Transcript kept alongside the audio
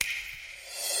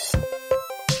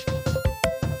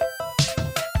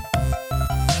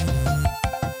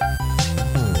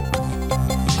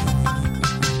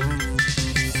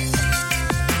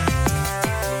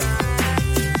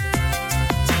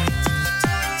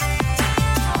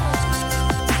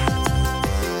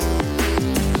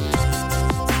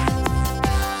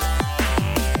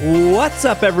What's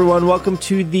up, everyone? Welcome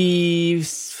to the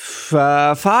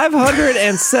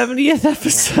 570th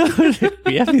episode.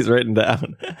 We have these written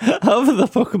down of the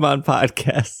Pokemon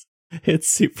podcast. It's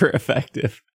super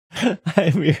effective.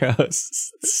 I'm your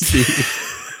host,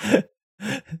 Steve.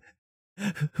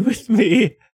 With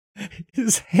me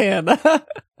is Hannah.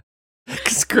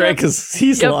 Because Greg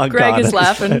he's long Greg gone. is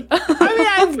laughing.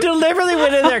 I deliberately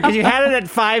went in there because you had it at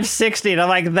 560, and I'm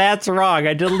like, that's wrong.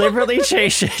 I deliberately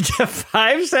changed it to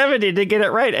 570 to get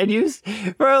it right, and you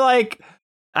were like,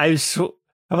 I'm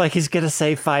like, he's gonna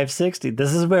say 560.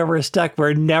 This is where we're stuck.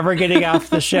 We're never getting off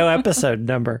the show episode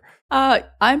number.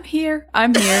 I'm here.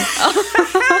 Not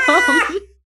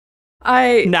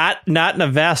in a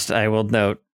vest, I will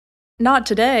note. Not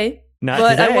today.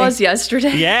 But today. I was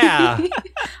yesterday. Yeah.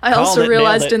 I also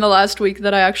realized in the last week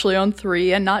that I actually own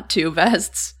 3 and not 2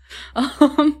 vests.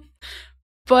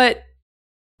 But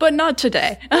not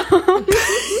today.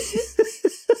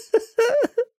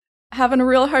 Having a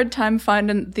real hard time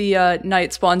finding the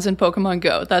night spawns in Pokemon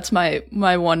Go. That's my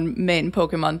one main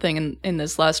Pokemon thing in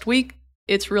this last week.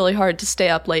 It's really hard to stay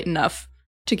up late enough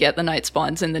to get the night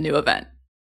spawns in the new event.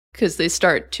 Because they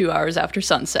start 2 hours after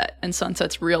sunset, and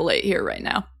sunset's real late here right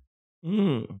now.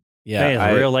 Yeah,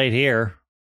 it's real late here.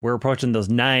 We're approaching those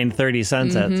 9:30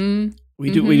 sunsets. Mm-hmm. We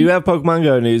do have Pokemon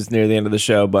Go news near the end of the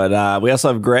show, but we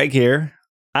also have Greg here.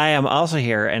 I am also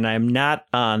here, and I'm not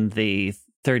on the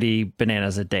 30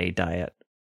 bananas a day diet.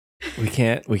 We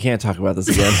can't talk about this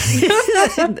again.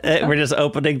 We're just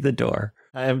opening the door.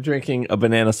 I am drinking a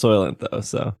banana Soylent though,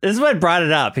 so this is what brought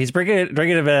it up. He's drinking a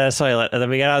banana Soylent, and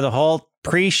then we got on the whole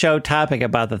pre-show topic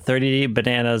about the 30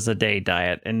 bananas a day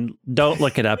diet. And don't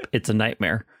look it up; it's a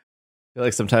nightmare. I feel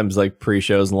like sometimes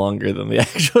pre-show's longer than the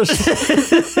actual show.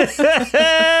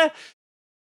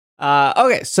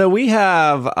 Okay, so we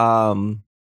have some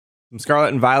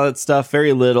Scarlet and Violet stuff.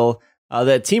 Very little.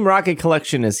 The Team Rocket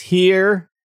collection is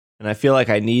here. And I feel like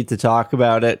I need to talk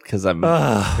about it because I'm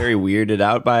very weirded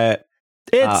out by it.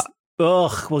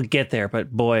 We'll get there, but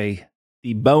boy.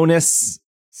 The bonus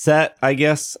set, I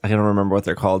guess. I don't remember what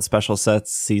they're called. Special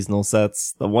sets, seasonal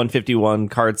sets. The 151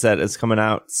 card set is coming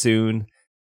out soon.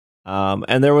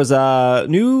 And there was a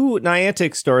new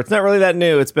Niantic store. It's not really that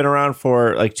new. It's been around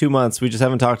for 2 months. We just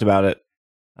haven't talked about it.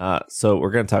 So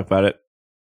we're going to talk about it.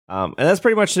 And that's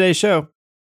pretty much today's show.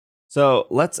 So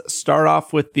let's start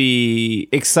off with the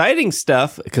exciting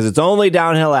stuff, because it's only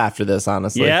downhill after this,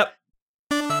 honestly. Yep.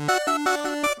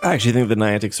 I actually think the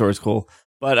Niantic store is cool.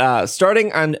 But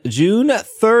starting on June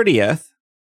 30th,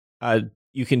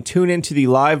 you can tune into the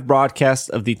live broadcast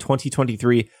of the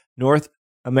 2023 North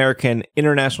American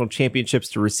International Championships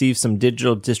to receive some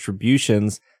digital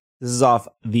distributions. This is off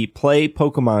the Play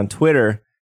Pokemon Twitter.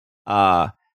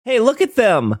 Hey, look at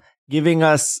them giving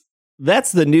us...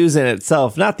 That's the news in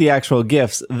itself, not the actual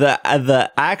gifts. The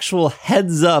actual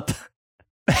heads up.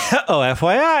 Oh,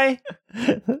 FYI.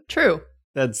 True.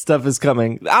 That stuff is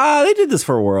coming. They did this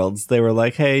for Worlds. They were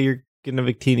like, hey, you're getting a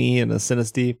Victini and a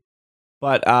Sinistea.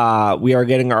 But we are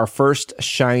getting our first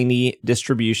shiny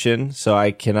distribution, so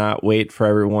I cannot wait for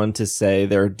everyone to say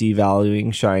they're devaluing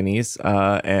shinies.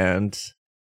 And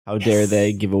how dare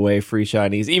they give away free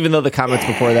shinies, even though the comments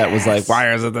before that was like,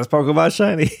 why isn't this Pokemon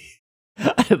shiny?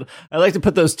 I like to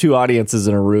put those two audiences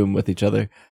in a room with each other.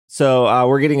 So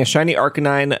we're getting a shiny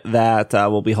Arcanine that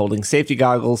will be holding safety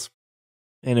goggles,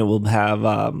 and it will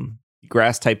have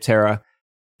grass type Terra.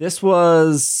 This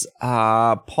was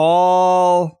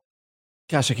Paul.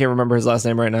 Gosh, I can't remember his last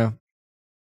name right now.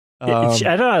 I don't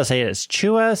know how to say it. It's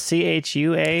Chua,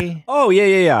 Chua. Oh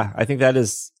yeah. I think that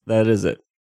is it.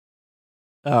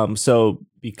 So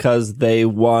because they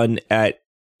won at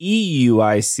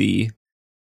EUIC.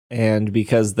 And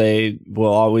because they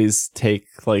will always take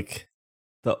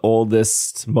the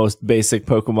oldest, most basic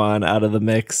Pokemon out of the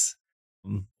mix.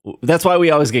 That's why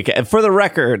we always get... For the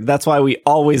record, that's why we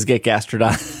always get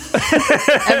Gastrodon.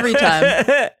 Every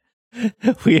time.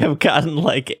 We have gotten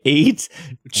 8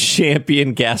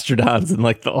 champion Gastrodons in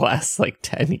the last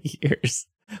 10 years.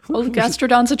 Well,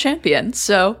 Gastrodon's a champion,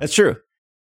 so... That's true.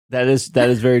 That is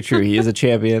very true. He is a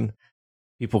champion.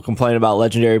 People complain about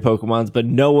legendary Pokemons, but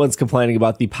no one's complaining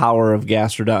about the power of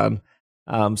Gastrodon.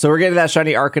 So we're getting that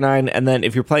shiny Arcanine, and then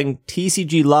if you're playing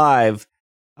TCG Live,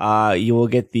 you will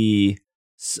get the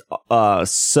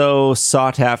so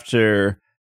sought after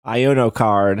Iono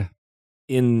card.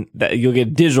 In that, you'll get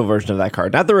a digital version of that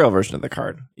card, not the real version of the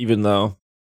card. Even though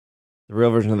the real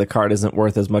version of the card isn't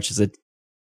worth as much as it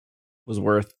was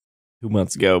worth 2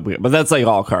 months ago, but that's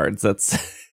all cards. That's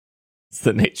it's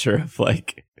the nature of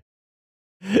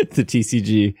the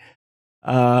TCG.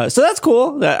 So that's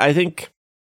cool. That I think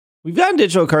we've gotten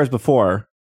digital cards before,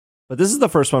 but this is the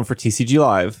first one for TCG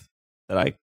Live that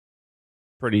I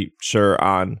pretty sure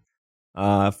on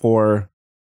for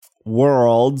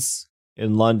Worlds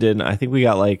in London. I think we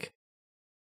got like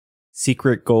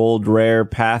Secret Gold Rare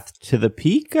Path to the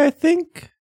Peak, I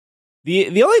think.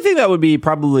 The only thing that would be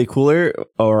probably cooler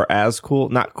or as cool,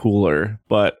 not cooler,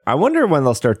 but I wonder when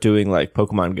they'll start doing like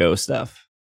Pokemon Go stuff.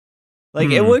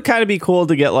 Like it would kind of be cool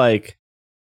to get like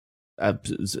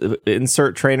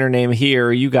insert trainer name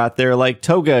here. You got their like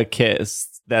Toga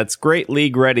Kiss that's Great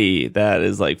League ready. That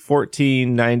is like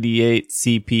 1498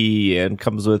 CP and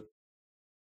comes with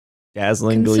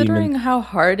dazzling Considering gleam. how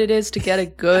hard it is to get a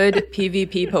good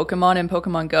PvP Pokemon in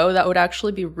Pokemon Go, that would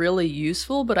actually be really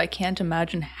useful, but I can't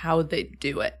imagine how they'd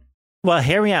do it. Well,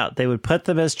 hear me out. They would put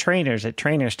them as trainers at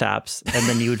trainer stops, and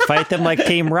then you would fight them like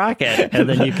Team Rocket, and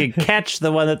then you could catch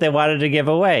the one that they wanted to give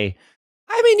away.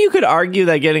 I mean, you could argue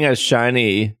that getting a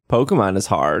shiny Pokemon is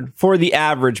hard for the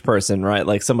average person, right?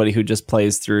 Like somebody who just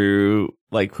plays through,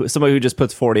 like somebody who just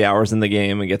puts 40 hours in the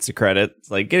game and gets the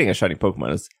credits. Like getting a shiny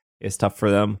Pokemon is tough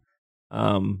for them.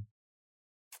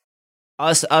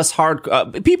 Us hard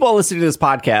people listening to this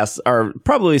podcast are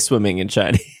probably swimming in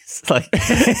shinies. Like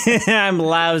I'm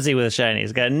lousy with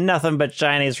shinies. Got nothing but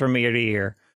shinies from ear to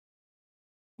ear.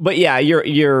 But yeah,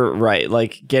 you're right.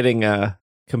 Like getting a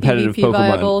competitive PvP Pokemon.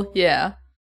 viable, yeah.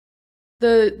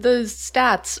 The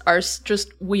stats are just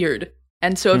weird.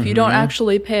 And so if you don't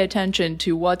actually pay attention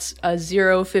to what's a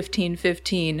 0, 15,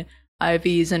 15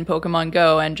 IVs in Pokemon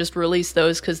Go and just release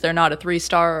those because they're not a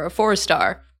 3-star or a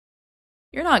 4-star,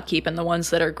 you're not keeping the ones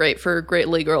that are great for Great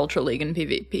League or Ultra League in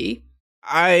PvP.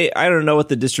 I don't know what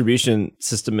the distribution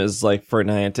system is like for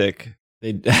Niantic.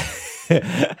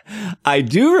 I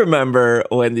do remember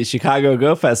when the Chicago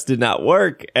Go Fest did not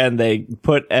work and they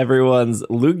put everyone's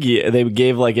Lugia. They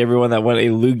gave like everyone that won a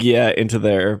Lugia into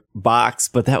their box,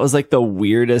 but that was like the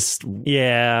weirdest.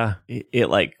 Yeah. It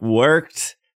like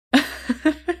worked.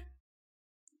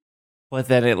 But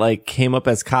then it like came up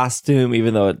as costume,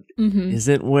 even though it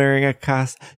isn't wearing a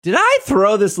costume. Did I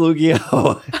throw this Lugia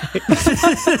away?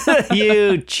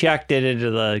 You chucked it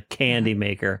into the candy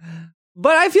maker.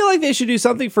 But I feel like they should do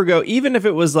something for Go, even if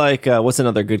it was like, what's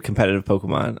another good competitive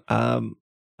Pokemon?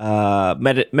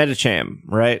 Medicham,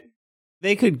 right?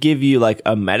 They could give you like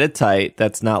a Meditite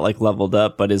that's not like leveled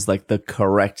up, but is like the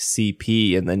correct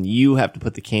CP, and then you have to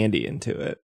put the candy into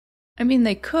it. I mean,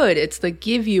 they could. It's the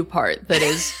give you part that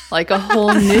is like a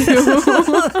whole new...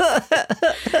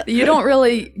 You don't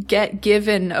really get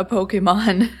given a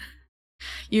Pokemon.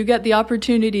 You get the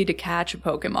opportunity to catch a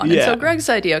Pokemon. Yeah. And so Greg's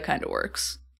idea kind of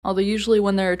works. Although usually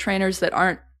when there are trainers that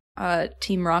aren't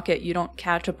Team Rocket, you don't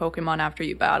catch a Pokemon after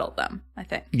you battle them, I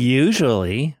think.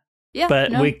 Usually. Yeah,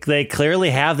 but they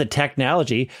clearly have the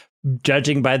technology,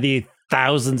 judging by the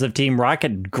thousands of Team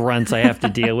Rocket grunts I have to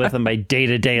deal with in my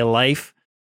day-to-day life.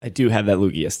 I do have that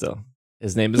Lugia still.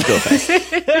 His name is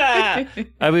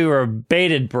GoFest. We were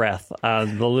bated breath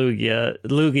on the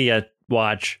Lugia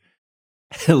watch.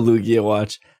 Lugia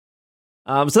watch.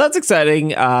 So that's exciting.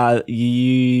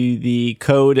 The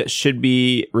code should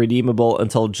be redeemable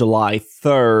until July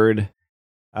 3rd.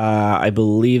 I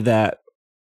believe that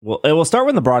it will start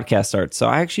when the broadcast starts. So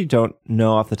I actually don't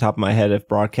know off the top of my head if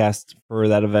broadcast for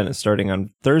that event is starting on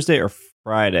Thursday or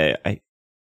Friday.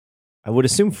 I would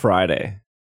assume Friday.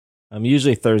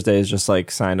 Usually Thursday is just like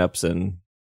signups and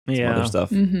some other stuff.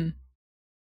 Mm-hmm.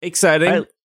 Exciting.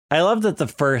 I love that the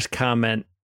first comment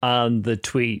on the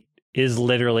tweet is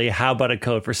literally, how about a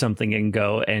code for something in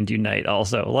Go and Unite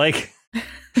also? Like,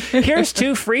 here's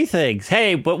 2 free things.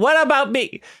 Hey, but what about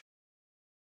me?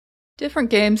 Different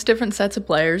games, different sets of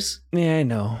players. Yeah, I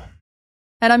know.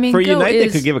 And I mean, for Unite, they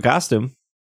could give a costume.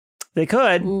 They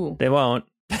could. Ooh. They won't.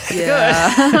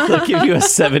 Yeah. They'll give you a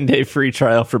 7-day free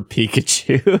trial for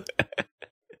Pikachu.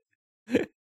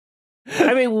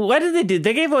 I mean, what did they do?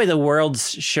 They gave away the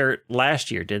World's shirt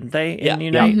last year, didn't they? In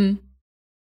Unite? Mm-hmm.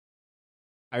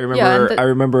 I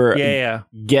remember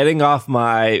getting off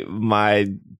my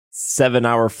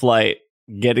 7-hour flight,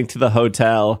 getting to the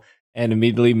hotel, and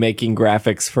immediately making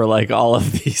graphics for like all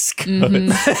of these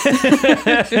codes.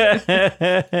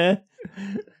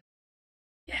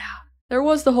 Yeah. There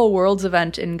was the whole Worlds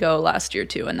event in Go last year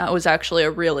too, and that was actually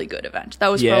a really good event. That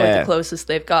was probably the closest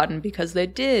they've gotten, because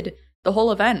the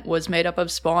whole event was made up of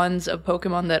spawns of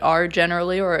Pokemon that are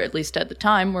generally, or at least at the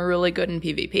time, were really good in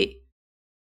PvP.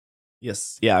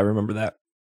 Yes. Yeah, I remember that.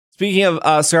 Speaking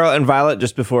of Scarlet and Violet,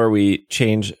 just before we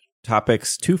change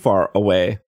topics too far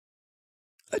away,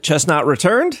 Chestnut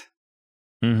returned.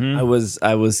 Mm-hmm.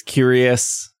 I was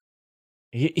curious.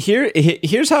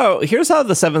 Here's how the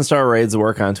 7-star raids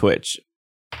work on Twitch.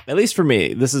 At least for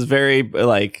me, this is very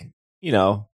like,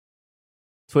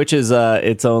 Twitch is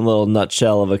its own little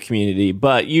nutshell of a community,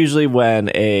 but usually when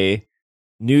a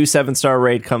new 7-star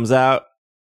raid comes out,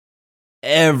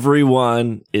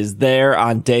 everyone is there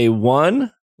on day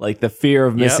one. Like the fear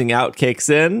of missing out kicks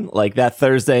in. Like that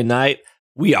Thursday night,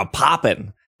 we are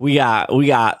popping. We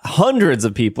got hundreds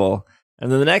of people,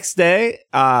 and then the next day,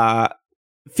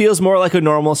 feels more like a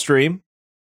normal stream.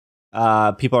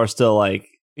 People are still like,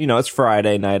 it's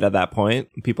Friday night at that point.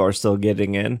 People are still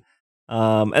getting in,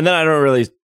 and then I don't really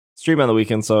stream on the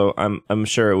weekend, so I'm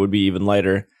sure it would be even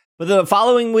lighter. But the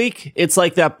following week, it's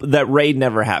like that raid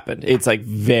never happened. It's like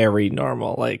very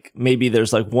normal. Like maybe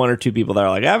there's like 1 or 2 people that are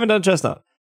like, I haven't done Chestnut.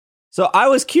 So I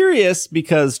was curious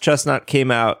because Chestnut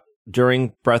came out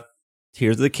during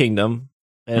Tears of the Kingdom,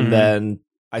 and then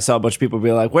I saw a bunch of people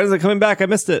be like, when is it coming back? I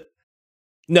missed it.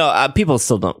 No, people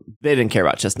still they didn't care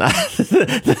about Chestnut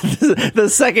the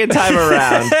second time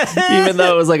around, even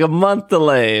though it was like a month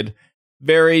delayed.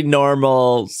 Very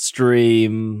normal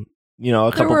stream, a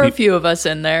couple There were a few of us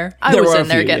in there. I was in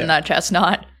there getting that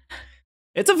Chestnut.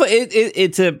 It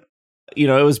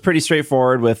was pretty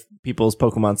straightforward with people's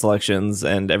Pokemon selections,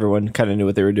 and everyone kind of knew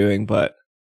what they were doing, but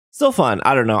still fun.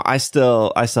 I don't know. I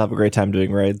still have a great time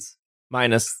doing raids,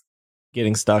 minus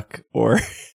getting stuck or.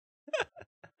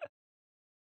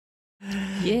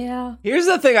 Yeah. Here's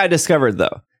the thing I discovered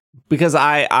though, because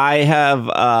I have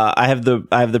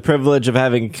the privilege of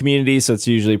having a community, so it's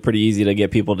usually pretty easy to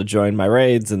get people to join my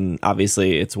raids, and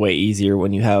obviously it's way easier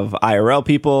when you have IRL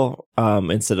people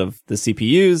instead of the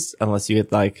CPUs, unless you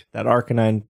get like that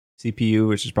Arcanine CPU,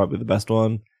 which is probably the best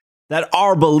one. That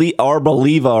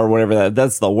Arboliva or whatever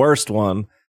that's the worst one.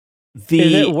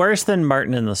 Is it worse than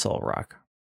Martin in the Soul Rock?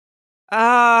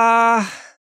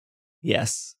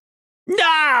 Yes.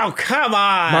 No, come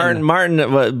on. Martin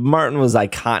was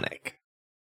iconic.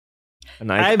 And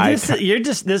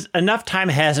this enough time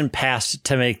hasn't passed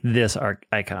to make this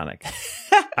iconic.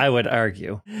 I would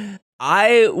argue.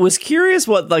 I was curious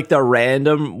what like the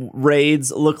random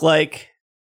raids look like.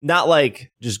 Not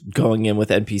like just going in with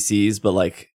NPCs, but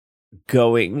like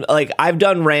I've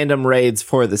done random raids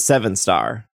for the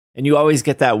 7-star, and you always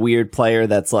get that weird player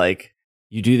that's like,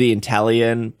 you do the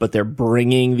Intellion, but they're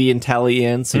bringing the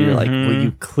Intellion, so you're like, well,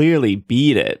 you clearly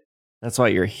beat it. That's why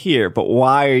you're here, but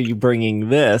why are you bringing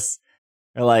this?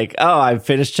 They're like, oh, I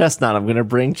finished Chestnut, I'm going to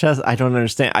bring Chestnut. I don't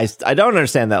understand. I don't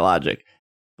understand that logic.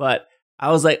 But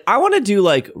I was like, I want to do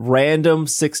like random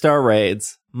 6-star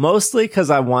raids, mostly because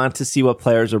I want to see what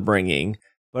players are bringing,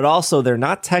 but also they're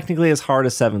not technically as hard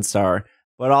as 7-star,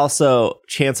 but also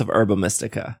chance of Herba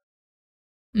Mystica.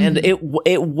 And it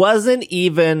wasn't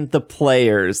even the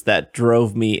players that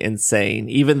drove me insane,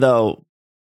 even though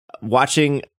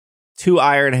watching 2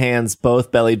 Iron Hands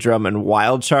both Belly Drum and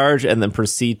Wild Charge and then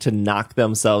proceed to knock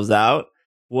themselves out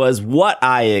was what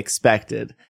I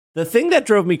expected. The thing that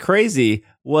drove me crazy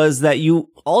was that you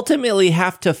ultimately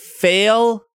have to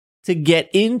fail to get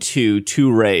into 2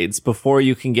 raids before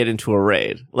you can get into a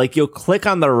raid. Like you'll click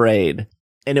on the raid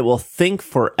and it will think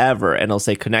forever, and it'll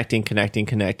say connecting, and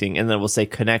then it will say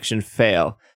connection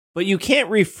fail. But you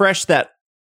can't refresh that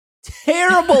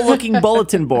terrible looking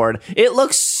bulletin board. It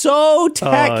looks so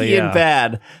tacky and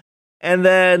bad. And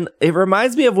then it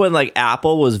reminds me of when like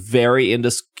Apple was very into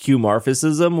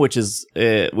skeuomorphism, which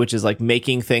is like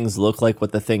making things look like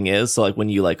what the thing is. So like when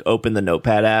you like open the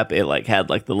Notepad app, it like had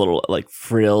like the little like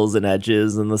frills and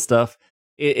edges and the stuff.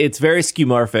 It's very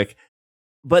skeuomorphic.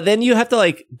 But then you have to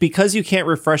like, because you can't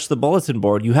refresh the bulletin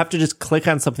board, you have to just click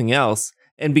on something else.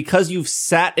 And because you've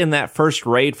sat in that first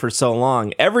raid for so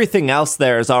long, everything else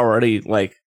there is already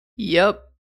like, yep,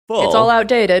 full. It's all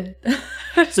outdated.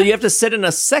 So you have to sit in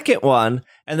a second one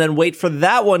and then wait for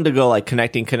that one to go like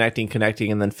connecting,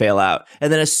 and then fail out.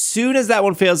 And then as soon as that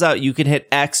one fails out, you can hit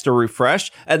X to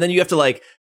refresh. And then you have to like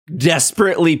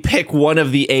desperately pick one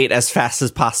of the 8 as fast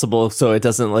as possible so it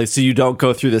doesn't like, so you don't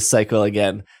go through this cycle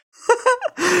again.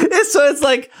 So it's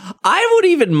like, I would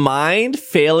even mind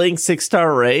failing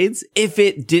 6-star raids if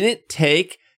it didn't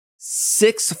take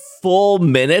 6 full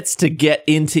minutes to get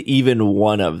into even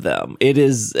one of them. It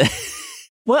is.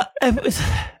 Well,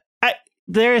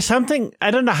 there is something,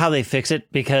 I don't know how they fix it,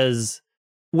 because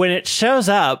when it shows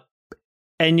up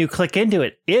and you click into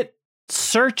it, it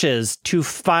searches to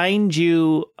find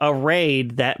you a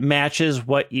raid that matches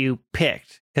what you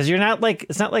picked. Because you're not like,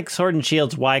 it's not like Sword and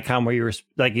Shield's YCOM where you were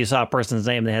like, you saw a person's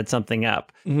name, they had something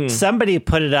up. Mm-hmm. Somebody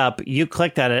put it up, you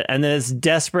clicked on it, and then it's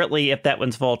desperately, if that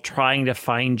one's full, trying to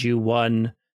find you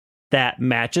one that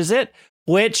matches it,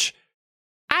 which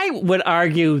I would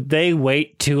argue they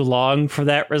wait too long for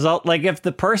that result. Like if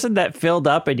the person that filled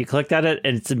up and you clicked on it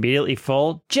and it's immediately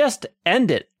full, just end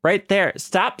it right there.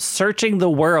 Stop searching the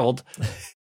world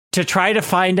to try to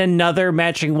find another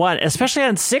matching one, especially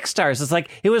on 6 stars. It's like,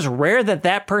 it was rare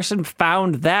that person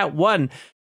found that one.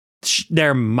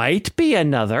 There might be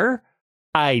another.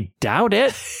 I doubt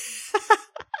it.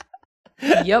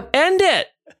 Yep. End it.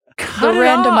 Cut The it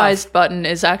randomized off. button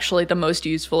is actually the most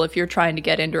useful if you're trying to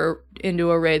get into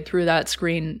a raid through that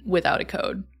screen without a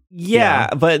code.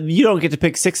 Yeah, but you don't get to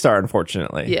pick 6-star,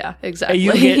 unfortunately. Yeah,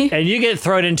 exactly. And you get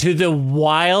thrown into the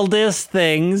wildest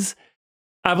things.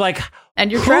 I'm like,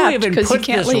 and you're who trapped even because you put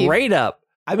can't this leave. rate up?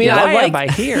 I mean, Why I am I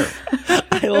like here?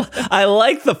 I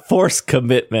like the forced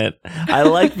commitment. I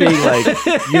like being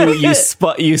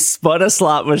like you spun a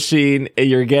slot machine and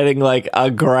you're getting like a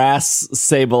grass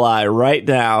Sableye right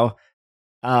now.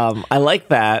 I like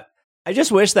that. I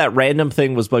just wish that random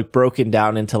thing was like broken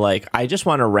down into like, I just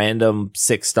want a random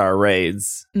 6-star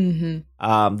raids.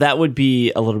 Mm-hmm. That would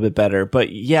be a little bit better.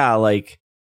 But yeah, like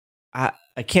I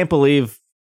can't believe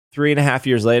 3.5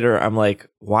 years later, I'm like,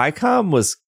 Wycom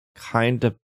was kind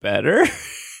of better.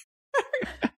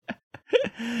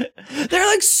 They're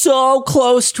like so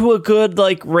close to a good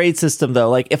like raid system though.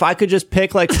 Like if I could just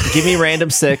pick like, give me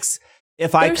random 6.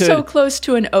 If I They're could, so close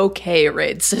to an okay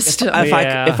raid system.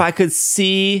 if I could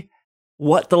see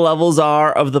what the levels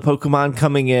are of the Pokemon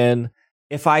coming in,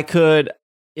 if I could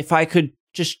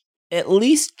just at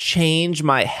least change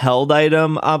my held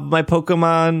item of my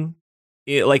Pokemon,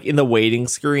 like in the waiting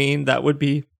screen, that would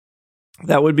be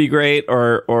great,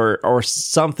 or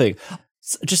something.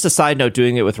 Just a side note,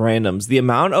 doing it with randoms, the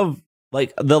amount of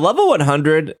like the level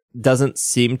 100 doesn't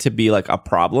seem to be like a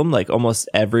problem. Like almost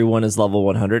everyone is level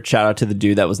 100. Shout out to the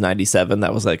dude that was 97.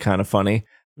 That was like kind of funny.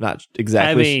 Not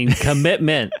exactly. I mean,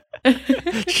 commitment.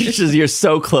 You're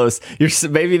so close.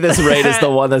 Maybe this raid is the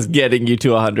one that's getting you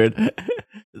to 100.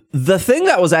 The thing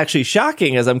that was actually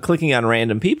shocking as I'm clicking on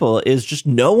random people is just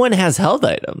no one has held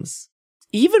items.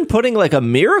 Even putting like a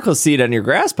miracle seed on your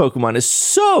grass Pokemon is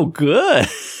so good.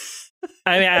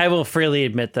 I mean, I will freely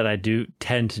admit that I do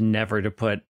tend to never to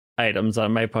put items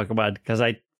on my Pokemon because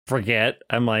I forget.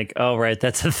 I'm like, oh, right,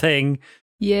 that's a thing.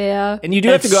 Yeah. And you do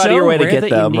have to It's go out of your so way to rare get that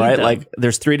you them, need right? them. Like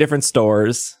there's 3 different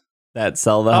stores that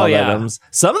sell the held items.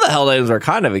 Some of the held items are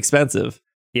kind of expensive.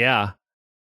 Yeah.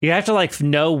 You have to like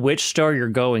know which store you're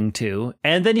going to,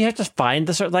 and then you have to find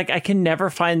the store. Like I can never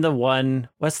find the one.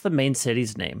 What's the main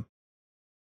city's name?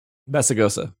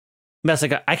 Bessagosa.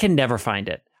 Messica. I can never find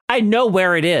it. I know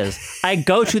where it is. I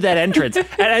go to that entrance, and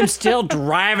I'm still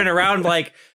driving around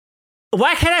like,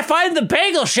 why can't I find the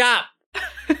bagel shop?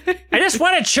 I just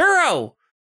want a churro.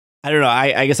 I don't know.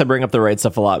 I guess I bring up the raid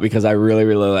stuff a lot because I really,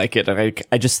 really like it. And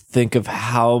I just think of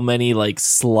how many like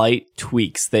slight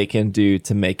tweaks they can do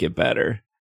to make it better.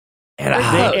 And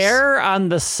They err on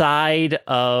the side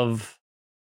of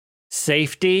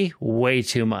safety way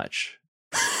too much.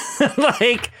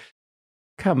 Like,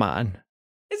 come on.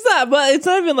 It's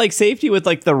not even like safety with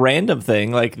like the random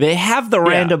thing. Like they have the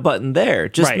random button there.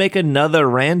 Just make another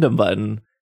random button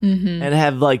and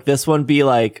have like this one be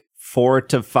like 4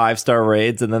 to 5-star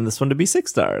raids, and then this one to be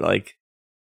 6-star. Like,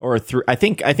 or 3. I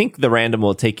think the random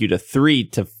will take you to 3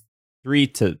 to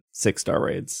 6-star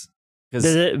raids. Is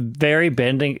it vary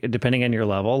depending on your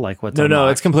level? Like what's No,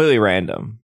 unlocked? it's completely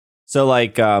random. So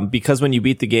like because when you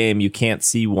beat the game, you can't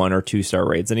see 1 or 2-star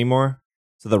raids anymore.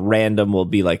 So the random will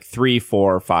be like 3,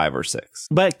 4, 5, or 6.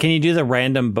 But can you do the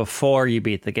random before you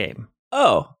beat the game?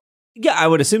 Oh, yeah, I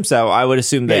would assume so. I would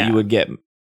assume that you would get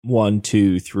 1,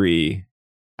 2, 3.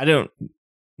 I don't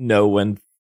know when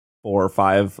 4 or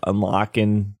 5 unlock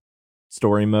in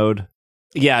story mode.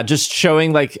 Yeah, just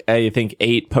showing like I think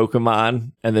 8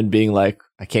 Pokemon and then being like,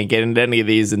 I can't get into any of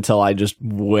these until I just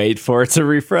wait for it to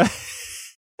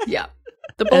refresh. Yeah.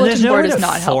 The bulletin board is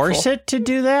not helpful. Force it to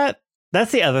do that?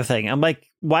 That's the other thing. I'm like,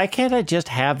 why can't I just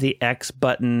have the X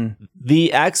button?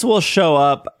 The X will show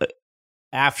up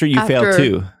after you fail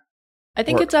 2. I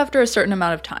think it's after a certain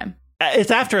amount of time.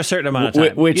 It's after a certain amount of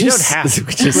time. Which you is, don't have to,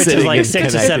 which is like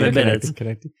 6 to 7 minutes.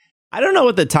 I don't know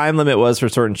what the time limit was for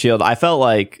Sword and Shield. I felt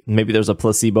like maybe there's a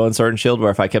placebo in Sword and Shield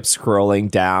where if I kept scrolling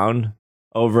down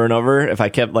over and over, if I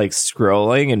kept like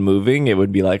scrolling and moving, it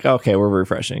would be like, okay, we're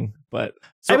refreshing. But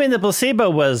I mean, the placebo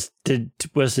was to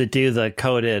do the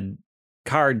coded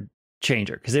card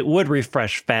changer because it would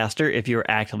refresh faster if you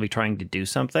were actively trying to do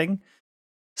something.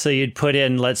 So you'd put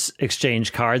in, let's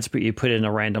exchange cards, but you put in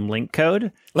a random link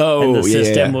code. Oh, and the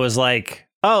system was like,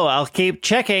 oh, I'll keep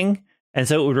checking. And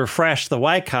so it would refresh the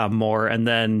YCOM more. And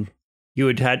then you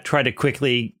would try to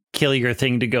quickly kill your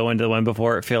thing to go into the one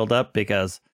before it filled up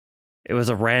because it was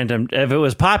a random. If it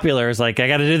was popular, it's like, I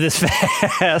got to do this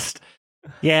fast.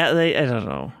 Yeah, I don't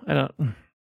know.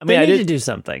 I mean, I need to do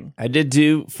something. I did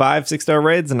do 5 6-star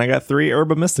raids and I got 3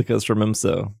 Herba Mysticas from him.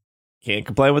 So Can't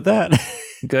complain with that.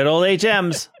 Good old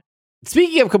HMs.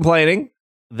 Speaking of complaining,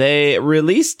 they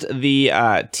released the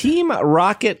Team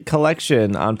Rocket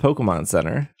collection on Pokemon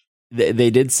Center. They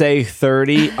did say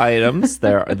 30 items.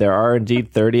 There are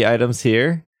indeed 30 items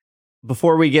here.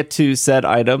 Before we get to said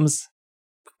items,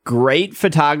 great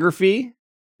photography,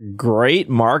 great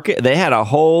market. They had a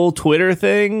whole Twitter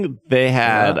thing. They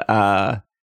had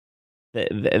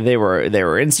they were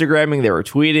Instagramming, they were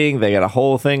tweeting. They got a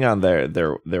whole thing on their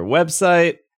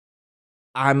website.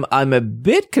 I'm a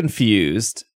bit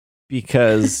confused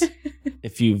because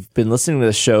if you've been listening to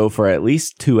the show for at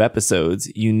least 2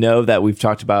 episodes, you know that we've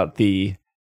talked about we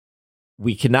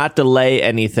cannot delay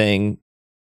anything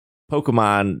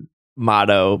Pokemon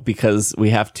motto because we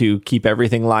have to keep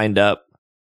everything lined up.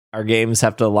 Our games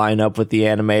have to line up with the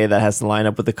anime, that has to line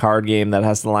up with the card game, that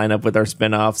has to line up with our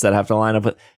spin-offs, that have to line up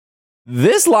with...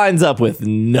 This lines up with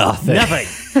nothing. Nothing.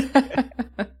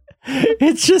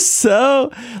 It's just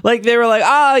so... Like, they were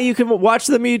like, you can watch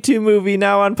the Mewtwo movie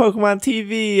now on Pokemon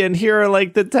TV, and here are,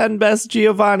 like, the 10 best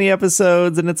Giovanni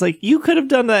episodes, and it's like, you could have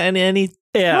done that in any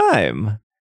time.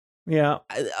 Yeah.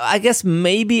 I guess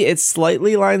maybe it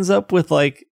slightly lines up with,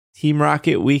 like, Team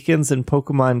Rocket weekends and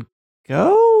Pokemon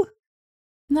Go?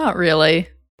 Not really.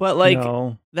 But, like,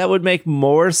 that would make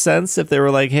more sense if they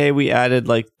were like, hey, we added,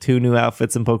 like, 2 new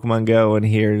outfits in Pokemon Go, and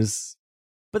here's...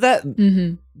 But that...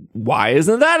 Why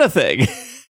isn't that a thing?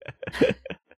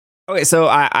 Okay, so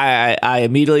I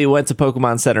immediately went to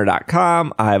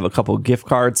PokemonCenter.com. I have a couple gift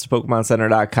cards to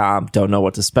PokemonCenter.com. Don't know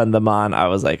what to spend them on. I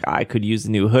was like, I could use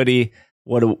a new hoodie.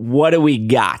 What do we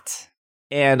got?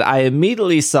 And I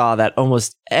immediately saw that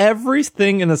almost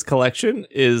everything in this collection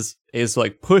is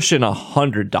like pushing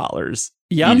 $100.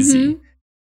 Yep. Easy.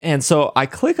 And so I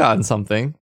click on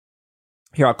something.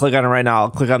 Here, I'll click on it right now.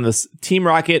 I'll click on this Team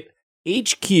Rocket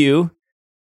HQ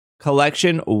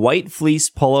collection white fleece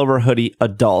pullover hoodie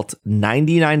adult,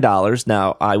 $99.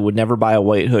 Now, I would never buy a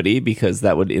white hoodie because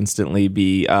that would instantly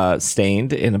be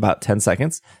stained in about 10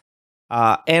 seconds.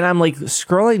 And I'm like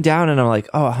scrolling down and I'm like,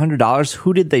 oh, $100.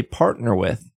 Who did they partner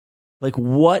with? Like,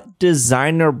 what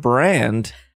designer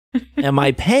brand am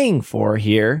I paying for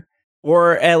here?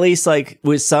 Or at least, like,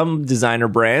 with some designer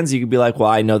brands, you could be like, well,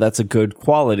 I know that's a good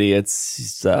quality.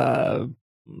 It's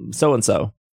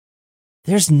so-and-so.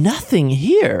 There's nothing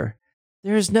here.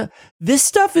 This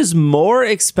stuff is more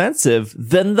expensive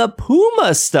than the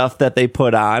Puma stuff that they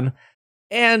put on.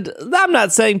 And I'm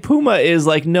not saying Puma is,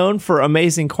 like, known for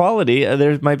amazing quality.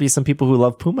 There might be some people who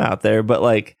love Puma out there, but,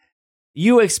 like,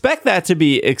 you expect that to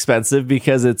be expensive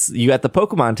because you got the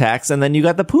Pokemon tax and then you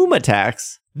got the Puma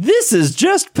tax. This is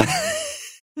just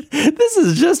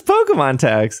Pokemon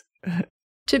tax.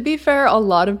 To be fair, a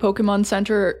lot of Pokemon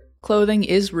Center clothing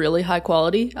is really high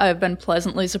quality. I've been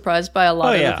pleasantly surprised by a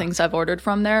lot of the things I've ordered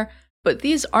from there, but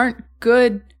these aren't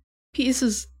good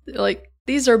pieces. Like,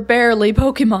 these are barely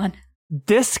Pokemon.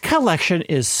 This collection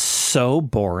is so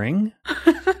boring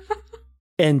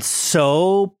and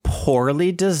so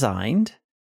poorly designed.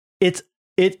 It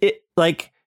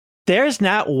like, there's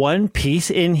not one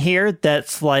piece in here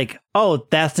that's like, oh,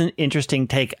 that's an interesting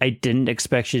take. I didn't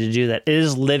expect you to do that. It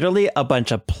is literally a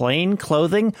bunch of plain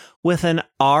clothing with an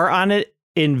R on it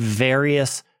in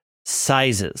various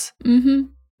sizes. Mm-hmm.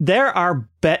 There are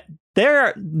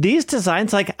these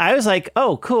designs. Like, I was like,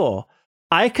 oh, cool.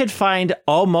 I could find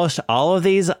almost all of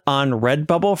these on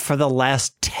Redbubble for the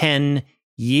last 10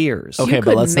 years. Okay,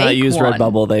 but let's not use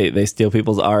Redbubble. They steal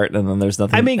people's art, and then there's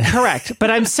nothing. I mean, correct.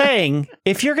 But I'm saying,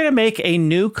 if you're going to make a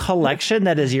new collection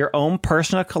that is your own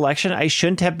personal collection, I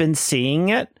shouldn't have been seeing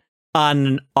it on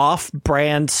an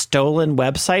off-brand stolen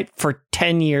website for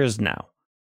 10 years now.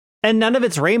 And none of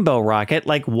it's Rainbow Rocket.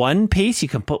 Like, one piece, you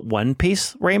can put one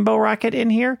piece Rainbow Rocket in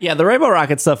here. Yeah, the Rainbow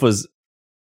Rocket stuff was...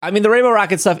 I mean, the Rainbow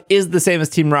Rocket stuff is the same as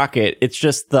Team Rocket. It's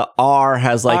just the R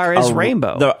has like... R is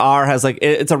rainbow. The R has like...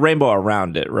 It's a rainbow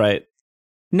around it, right?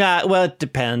 Nah, well, it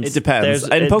depends. It depends.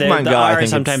 In Pokemon Go, I think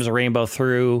sometimes rainbow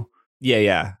through.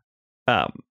 Yeah. I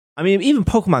mean, even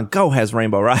Pokemon Go has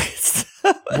Rainbow Rockets.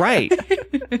 Right.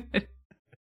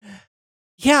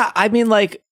 Yeah, I mean,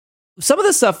 like, some of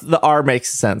the stuff, the R makes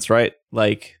sense, right?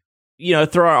 Like, you know,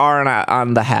 throw an R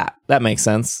on the hat. That makes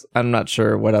sense. I'm not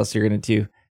sure what else you're going to do.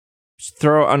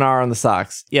 Throw an R on the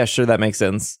socks. Yeah, sure, that makes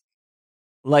sense.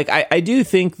 Like, I do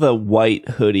think the white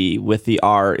hoodie with the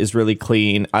R is really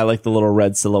clean. I like the little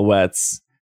red silhouettes.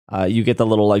 You get the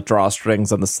little, like,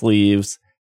 drawstrings on the sleeves.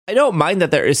 I don't mind that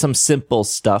there is some simple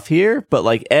stuff here, but,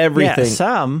 like,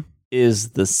 everything is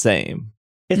the same.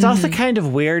 It's also kind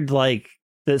of weird, like,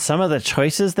 that some of the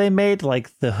choices they made,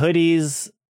 like the hoodies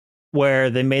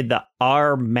where they made the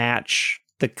R match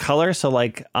the color. So,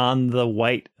 like, on the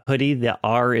white hoodie, the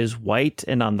R is white,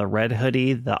 and on the red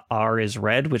hoodie, the R is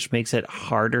red, which makes it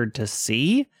harder to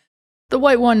see. The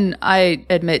white one, I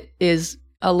admit, is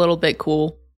a little bit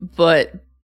cool, but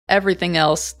everything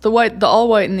else, the all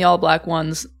white and the all black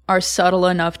ones are subtle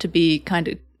enough to be kind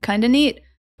of neat.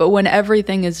 But when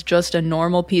everything is just a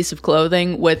normal piece of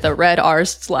clothing with a red R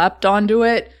slapped onto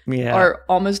it, or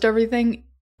almost everything,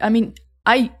 I mean,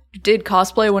 I did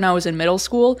cosplay when I was in middle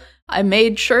school. I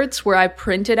made shirts where I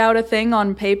printed out a thing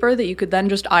on paper that you could then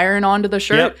just iron onto the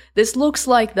shirt. Yep. This looks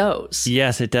like those.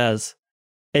 Yes, it does.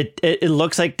 It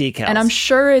looks like decals. And I'm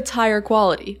sure it's higher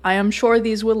quality. I am sure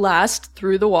these will last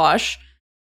through the wash.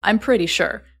 I'm pretty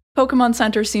sure. Pokemon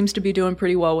Center seems to be doing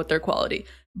pretty well with their quality.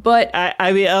 But I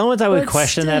mean, the only ones I would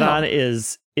question still, that on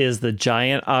is the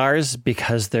giant R's,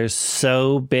 because they're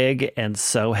so big and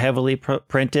so heavily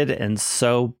printed, and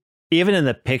so, even in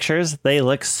the pictures, they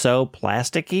look so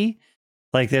plasticky.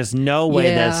 Like, there's no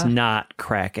way that's not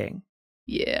cracking.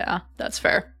 Yeah, that's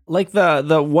fair. Like the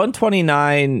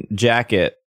 129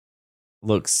 jacket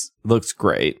looks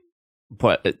great,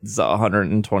 but it's a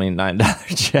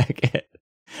 $129 jacket.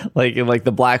 Like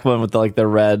the black one with the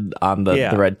red on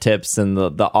the red tips, and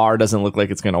the R doesn't look like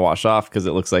it's gonna wash off because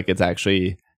it looks like it's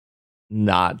actually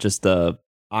not just a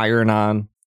iron on.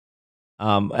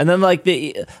 And then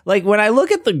when I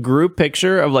look at the group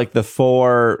picture of like the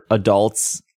 4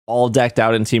 adults all decked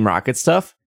out in Team Rocket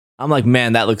stuff, I'm like,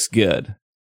 man, that looks good.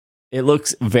 It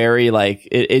looks very like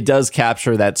it does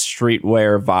capture that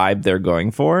streetwear vibe they're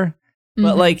going for.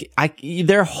 But like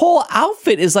their whole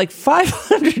outfit is like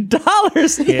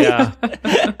 $500. Yeah.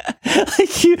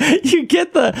 Like you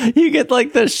get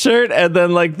like the shirt, and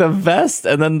then like the vest,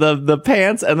 and then the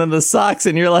pants, and then the socks,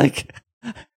 and you're like,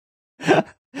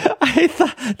 I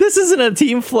thought this isn't a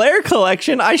Team Flare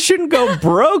collection. I shouldn't go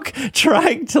broke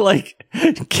trying to like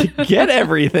get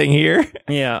everything here.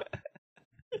 Yeah.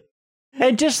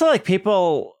 And just so like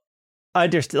people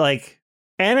understand, like,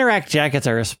 anorak jackets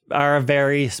are a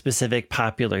very specific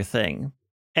popular thing,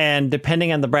 and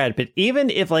depending on the brand. But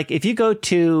even if you go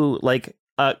to like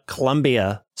a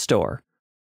Columbia store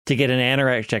to get an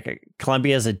anorak jacket,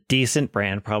 Columbia is a decent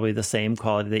brand, probably the same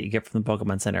quality that you get from the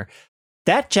Pokemon Center.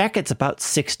 That jacket's about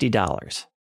 $60.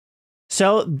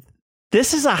 So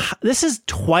this is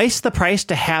twice the price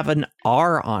to have an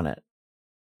R on it.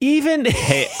 Even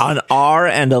an R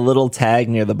and a little tag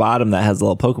near the bottom that has a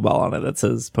little Pokeball on it that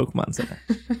says Pokemon Center.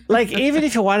 Like, even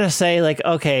if you want to say like,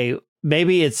 okay,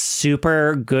 maybe it's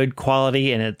super good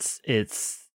quality and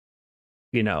it's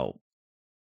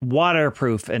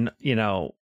waterproof and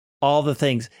all the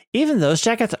things. Even those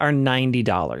jackets are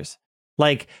 $90.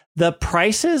 Like, the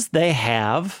prices they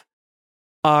have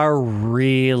are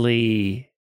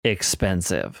really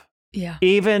expensive. Yeah.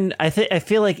 Even I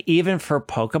feel like even for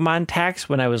Pokemon tax,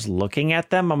 when I was looking at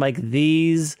them, I'm like,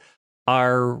 these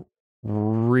are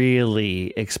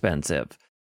really expensive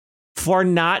for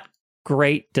not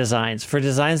great designs, for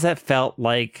designs that felt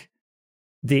like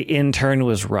the intern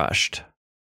was rushed.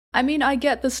 I mean, I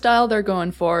get the style they're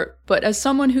going for, but as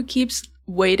someone who keeps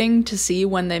waiting to see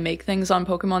when they make things on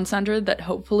Pokemon Center that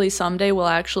hopefully someday will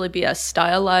actually be a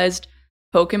stylized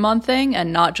Pokemon thing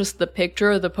and not just the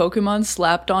picture of the Pokemon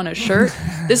slapped on a shirt.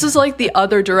 This is like the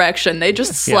other direction. They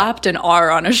just slapped an R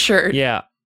on a shirt. Yeah.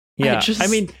 Yeah. I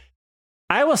mean,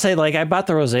 I will say, like, I bought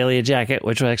the Rosalia jacket,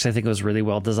 which actually I think was really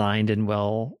well designed and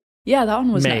well that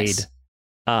one was made.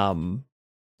 Nice.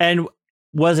 And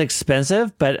was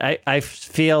expensive, but I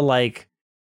feel like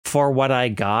for what I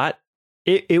got,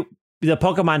 the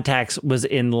Pokemon tax was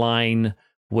in line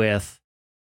with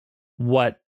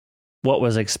what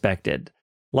was expected.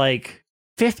 Like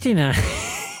 $59,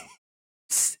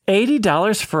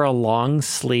 $80 for a long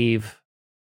sleeve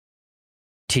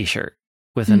t-shirt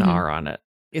with an R on it.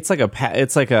 It's like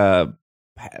a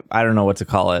I don't know what to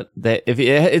call it.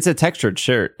 It's a textured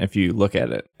shirt. If you look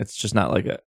at it, it's just not like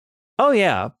a. Oh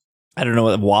yeah, I don't know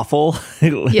what waffle.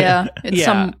 Yeah, it's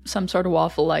some sort of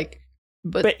waffle like.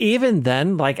 But even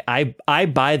then, like I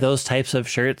buy those types of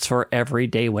shirts for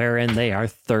everyday wear, and they are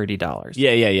 $30.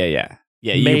 Yeah.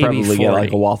 Yeah, you can probably 40. get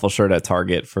like a waffle shirt at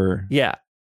Target for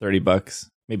 $30,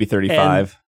 maybe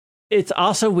 35. And it's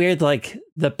also weird, like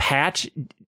the patch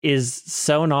is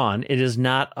sewn on. It is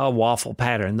not a waffle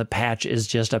pattern. The patch is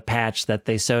just a patch that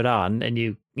they sewed on,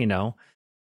 and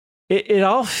it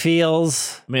all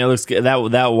feels. I mean, it looks good.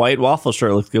 That white waffle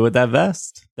shirt looks good with that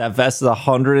vest. That vest is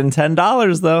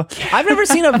 $110 though. I've never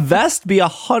seen a vest be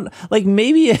 $100. Like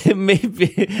maybe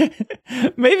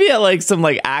at like some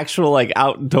like actual like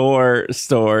outdoor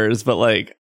stores, but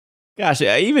like, gosh,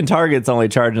 even Target's only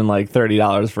charging like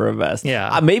 $30 for a vest.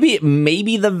 Yeah,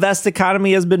 maybe the vest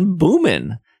economy has been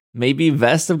booming. maybe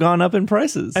vests have gone up in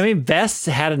prices. I mean, vests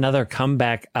had another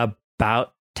comeback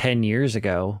about 10 years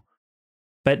ago,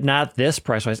 but not this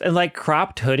price wise. And like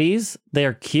cropped hoodies,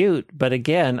 they're cute. But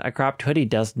again, a cropped hoodie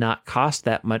does not cost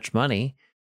that much money.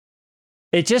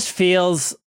 It just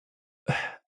feels,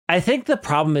 I think the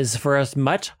problem is for as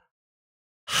much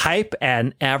hype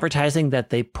and advertising that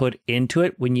they put into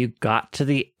it when you got to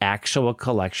the actual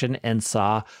collection and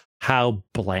saw how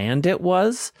bland it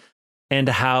was and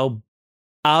how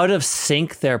out of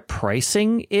sync their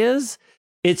pricing is,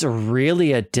 it's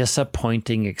really a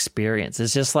disappointing experience.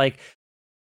 It's just like,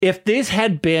 if these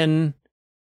had been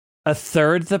a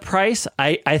third the price,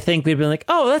 I think we'd be like,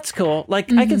 oh, that's cool.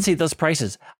 Like, I can see those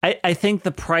prices. I think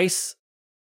the price...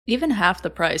 Even half the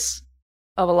price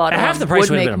of a lot of half them the price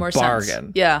would would have make been more a bargain.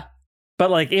 sense. Yeah. But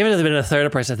like, even if it had been a third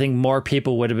of price, I think more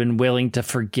people would have been willing to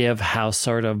forgive how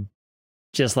sort of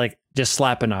just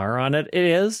slap an R on it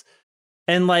is.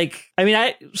 And like, I mean,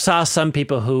 I saw some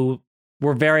people who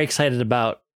were very excited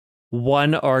about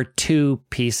one or two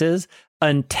pieces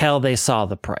until they saw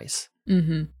the price.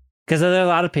 Mm-hmm. Because there are a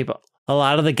lot of people, a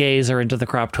lot of the gays are into the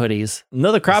cropped hoodies.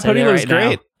 No, the crop hoodie looks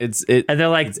great. And they're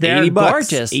like, they're $80,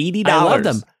 gorgeous. $80. I love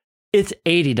them. It's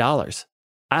 $80.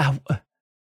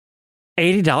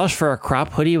 $80 for a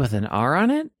crop hoodie with an R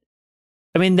on it?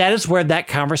 I mean, that is where that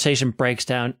conversation breaks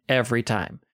down every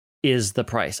time, is the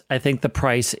price. I think the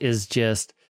price is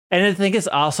just, and I think it's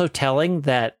also telling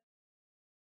that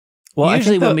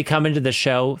usually when we come into the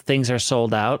show, things are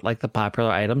sold out, like the popular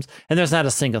items, and there's not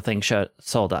a single thing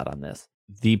sold out on this.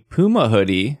 The Puma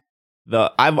hoodie,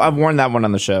 I've worn that one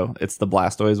on the show. It's the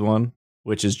Blastoise one,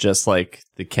 which is just like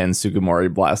the Ken Sugimori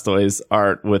Blastoise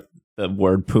art with the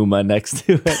word Puma next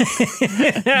to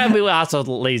it. I mean, also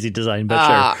lazy design, but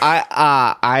sure.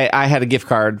 I had a gift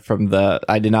card from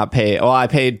I did not pay. Well, I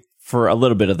paid for a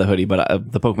little bit of the hoodie, but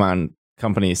the Pokemon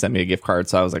company sent me a gift card,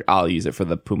 so I was like, I'll use it for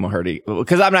the Puma hoodie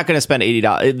because I'm not going to spend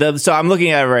 $80. So I'm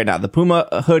looking at it right now. The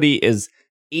Puma hoodie is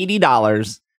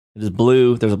 $80. It is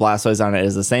blue. There's a Blastoise on it. It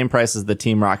is the same price as the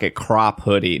Team Rocket crop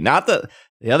hoodie. Not the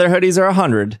other hoodies are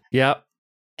 $100. Yep.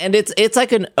 And it's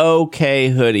like an okay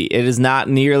hoodie. It is not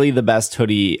nearly the best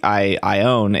hoodie I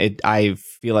own. I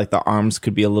feel like the arms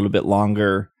could be a little bit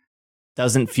longer.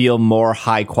 Doesn't feel more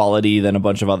high quality than a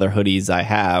bunch of other hoodies I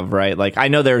have, right? Like, I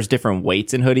know there's different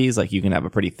weights in hoodies. Like, you can have a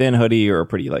pretty thin hoodie or a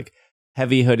pretty like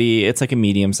heavy hoodie. It's like a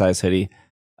medium sized hoodie.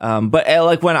 But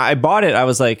like when I bought it, I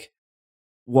was like,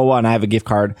 well, one, I have a gift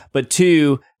card, but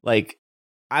two, like,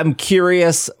 I'm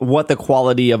curious what the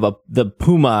quality of the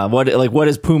Puma, what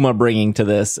is Puma bringing to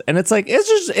this? And it's like,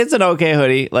 it's an okay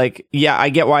hoodie. Like, yeah, I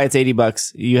get why it's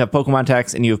 $80. You have Pokemon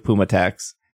tax and you have Puma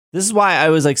tax. This is why I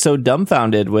was like so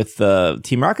dumbfounded with the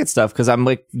Team Rocket stuff, because I'm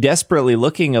like desperately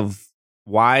looking of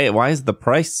why is the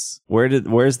price?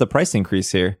 Where's the price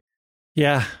increase here?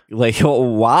 Yeah. Like,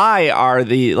 why are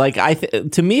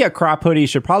to me, a crop hoodie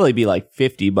should probably be like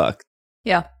 $50.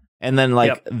 Yeah. And then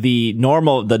like the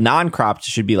non-cropped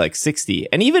should be like $60,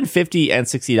 and even $50 and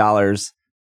 $60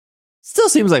 still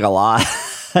seems like a lot.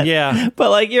 Yeah.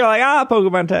 But like, you're like,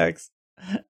 Pokemon tax.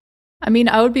 I mean,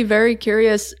 I would be very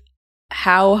curious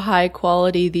how high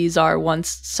quality these are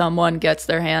once someone gets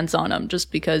their hands on them,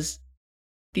 just because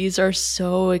these are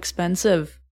so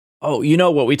expensive. Oh, you know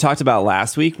what we talked about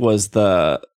last week was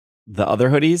the other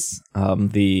hoodies,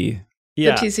 the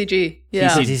TCG.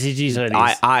 Yeah. TCG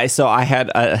hoodies. So I had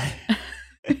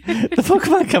the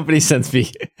Pokemon company sends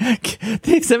me,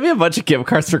 they sent me a bunch of gift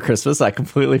cards for Christmas. I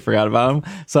completely forgot about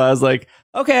them. So I was like,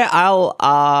 okay,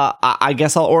 I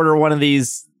guess I'll order one of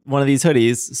these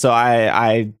hoodies. So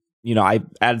I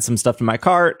added some stuff to my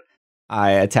cart.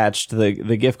 I attached the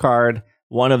gift card.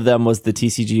 One of them was the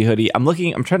TCG hoodie. I'm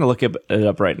trying to look it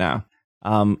up right now.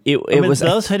 It was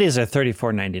those hoodies are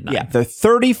 $34.99. Yeah, they're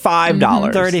 $35.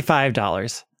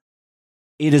 $35.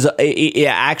 It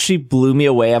actually blew me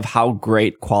away of how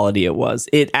great quality it was.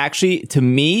 It actually, to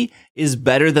me, is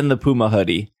better than the Puma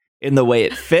hoodie in the way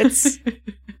it fits,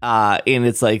 in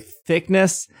its like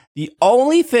thickness. The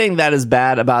only thing that is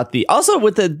bad about also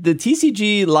with the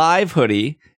TCG Live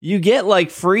hoodie, you get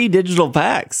like free digital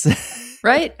packs.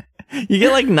 Right? You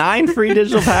get like 9 free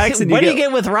digital packs. And what do you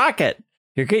get with Rocket?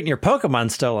 You're getting your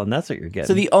Pokemon stolen. That's what you're getting.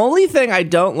 So the only thing I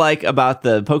don't like about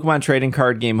the Pokemon trading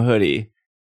card game hoodie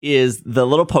is the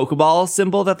little Pokeball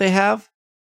symbol that they have.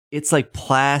 It's like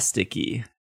plasticky.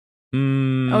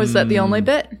 Oh, is that the only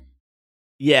bit?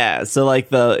 Yeah. So like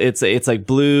it's like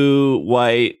blue,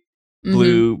 white,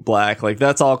 blue, black. Like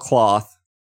that's all cloth.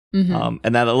 Mm-hmm.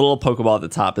 And that little Pokeball at the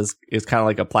top is kind of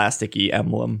like a plasticky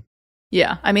emblem.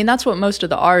 Yeah. I mean, that's what most of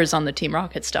the R's on the Team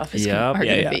Rocket stuff are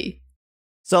going to be.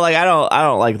 So like I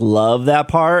don't like love that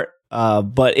part,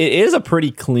 but it is a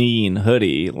pretty clean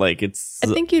hoodie. Like I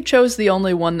think you chose the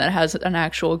only one that has an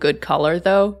actual good color,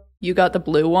 though. You got the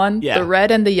blue one. Yeah. The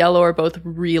red and the yellow are both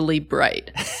really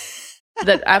bright.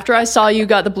 That after I saw you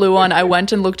got the blue one, I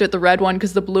went and looked at the red one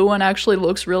because the blue one actually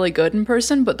looks really good in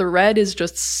person, but the red is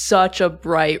just such a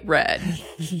bright red.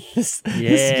 This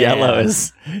yellow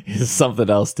is something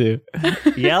else too.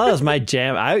 Yellow is my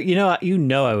jam. I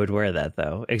would wear that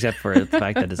though, except for the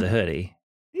fact that it's a hoodie.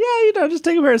 Yeah, just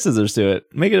take a pair of scissors to it.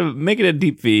 Make it a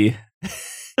deep V.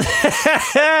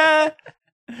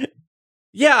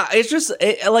 Yeah, it's just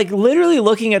like literally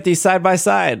looking at these side by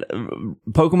side.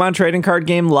 Pokemon trading card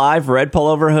game live, red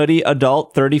pullover hoodie,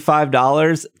 adult,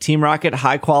 $35. Team Rocket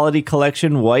high quality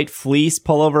collection, white fleece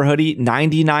pullover hoodie,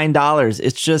 $99.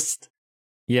 It's just,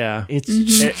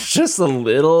 it's just a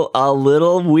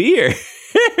little weird.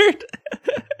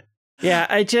 Yeah,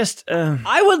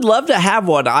 I would love to have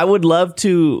one. I would love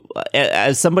to,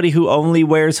 as somebody who only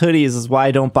wears hoodies, is why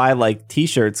I don't buy like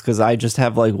t-shirts, because I just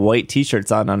have like white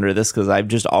t-shirts on under this, because I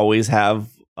just always have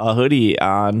a hoodie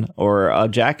on or a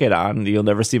jacket on. You'll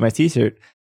never see my t-shirt.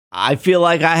 I feel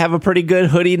like I have a pretty good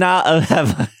hoodie now.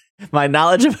 My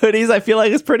knowledge of hoodies, I feel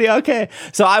like it's pretty okay.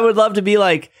 So I would love to be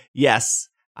like, yes,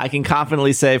 I can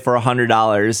confidently say for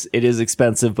 $100, it is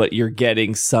expensive, but you're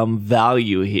getting some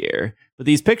value here. But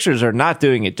these pictures are not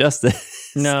doing it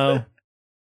justice. No.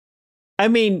 I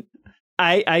mean,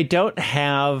 I don't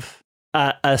have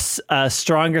a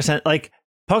stronger sense. Like,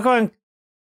 Pokemon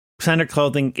Center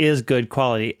clothing is good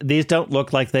quality. These don't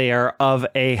look like they are of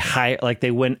a high, like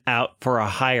they went out for a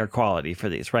higher quality for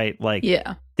these, right? Like,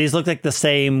 yeah, these look like the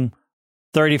same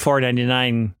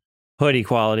 $34.99 hoodie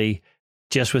quality,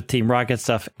 just with Team Rocket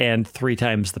stuff and 3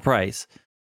 times the price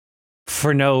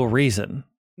for no reason.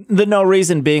 The no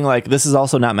reason being like, this is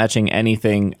also not matching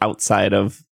anything outside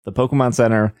of the Pokemon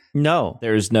Center. No.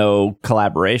 There's no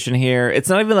collaboration here. It's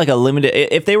not even like a limited.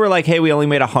 If they were like, hey, we only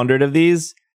made 100 of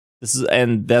these,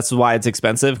 and that's why it's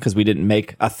expensive, because we didn't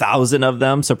make 1,000 of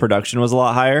them, so production was a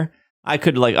lot higher. I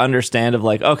could like understand of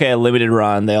like, okay, a limited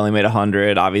run, they only made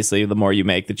 100. Obviously, the more you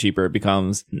make, the cheaper it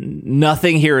becomes.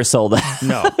 Nothing here is sold out.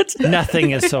 No,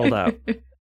 nothing is sold out.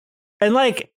 And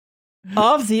like,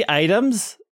 of the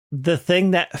items, the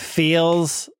thing that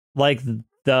feels like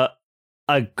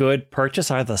a good purchase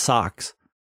are the socks.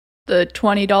 The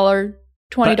 $20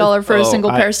 for a single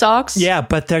pair of socks. Yeah,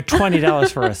 but they're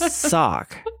 $20 for a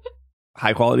sock.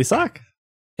 High quality sock.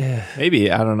 Maybe,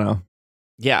 I don't know.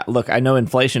 Yeah, look, I know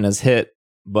inflation has hit,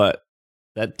 but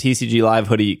that TCG Live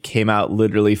hoodie came out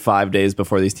literally 5 days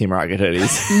before these Team Rocket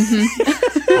hoodies.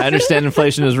 I understand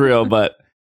inflation is real, but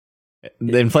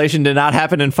the inflation did not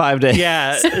happen in 5 days.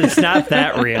 Yeah, it's not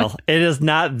that real. It is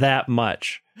not that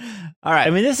much. All right. I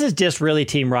mean, this is just really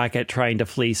Team Rocket trying to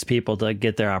fleece people to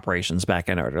get their operations back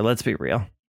in order. Let's be real.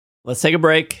 Let's take a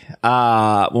break.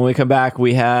 When we come back,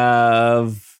 we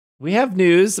have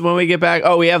news. When we get back,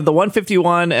 we have the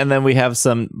 151, and then we have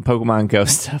some Pokemon Go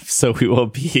stuff. So we will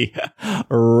be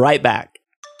right back.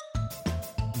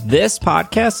 This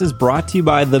podcast is brought to you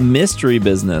by The Mystery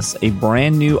Business, a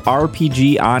brand new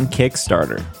RPG on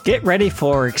Kickstarter. Get ready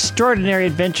for extraordinary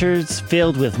adventures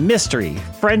filled with mystery,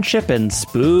 friendship, and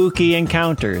spooky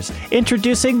encounters.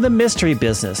 Introducing The Mystery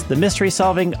Business, the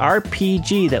mystery-solving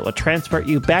RPG that will transport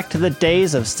you back to the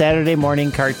days of Saturday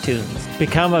morning cartoons.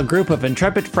 Become a group of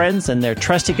intrepid friends and their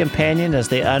trusty companion as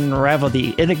they unravel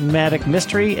the enigmatic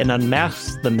mystery and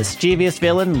unmask the mischievous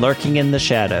villain lurking in the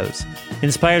shadows.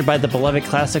 Inspired by the beloved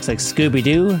classics like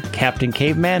Scooby-Doo, Captain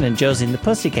Caveman, and Josie and the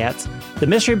Pussycats, The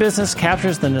Mystery Business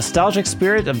captures the nostalgic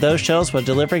spirit of those shows while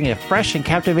delivering a fresh and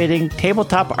captivating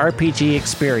tabletop RPG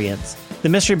experience. The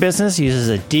Mystery Business uses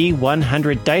a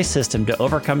D100 dice system to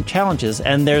overcome challenges,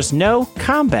 and there's no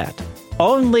combat,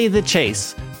 only the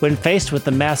chase. When faced with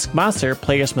the masked monster,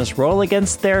 players must roll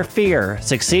against their fear,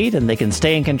 succeed and they can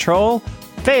stay in control,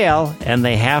 fail and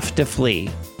they have to flee.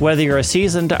 Whether you're a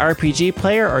seasoned RPG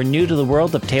player or new to the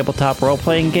world of tabletop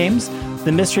role-playing games,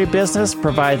 The Mystery Business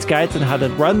provides guides on how to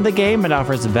run the game and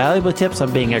offers valuable tips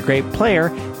on being a great player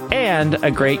and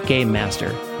a great game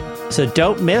master. So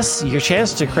don't miss your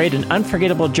chance to create an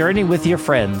unforgettable journey with your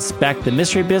friends. Back The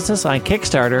Mystery Business on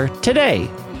Kickstarter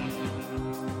today.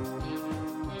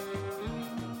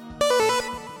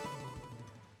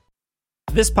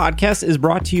 This podcast is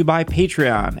brought to you by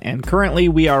Patreon, and currently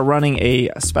we are running a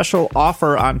special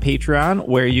offer on Patreon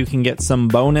where you can get some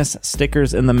bonus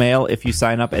stickers in the mail if you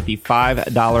sign up at the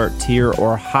 $5 tier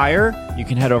or higher. You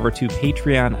can head over to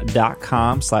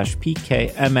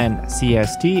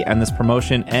patreon.com/PKMNCST, and this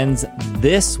promotion ends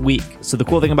this week. So the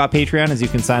cool thing about Patreon is you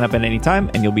can sign up at any time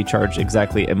and you'll be charged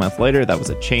exactly a month later. That was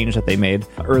a change that they made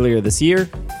earlier this year.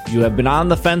 You have been on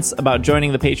the fence about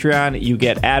joining the Patreon. You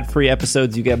get ad-free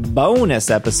episodes, you get bonus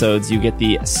episodes, you get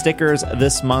the stickers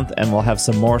this month, and we'll have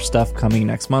some more stuff coming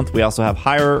next month. We also have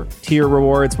higher tier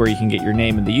rewards where you can get your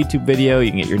name in the YouTube video, you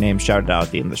can get your name shouted out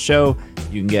at the end of the show,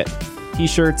 you can get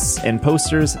t-shirts and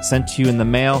posters sent to you in the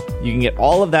mail. You can get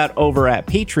all of that over at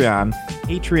Patreon,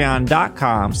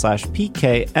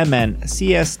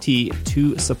 patreon.com/PKMNCST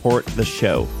to support the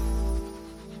show.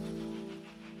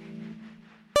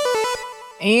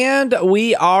 And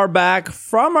we are back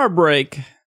from our break.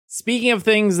 Speaking of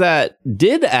things that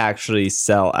did actually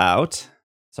sell out,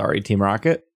 sorry, Team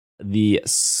Rocket, the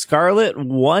Scarlet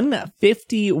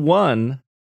 151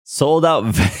 sold out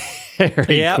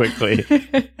very quickly.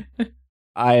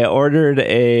 I ordered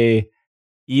a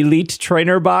Elite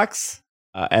Trainer box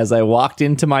as I walked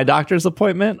into my doctor's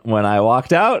appointment. When I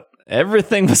walked out,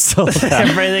 everything was sold out.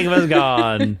 Everything was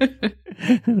gone.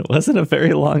 It wasn't a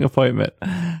very long appointment.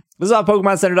 This is on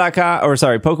PokemonCenter.com, or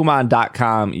sorry,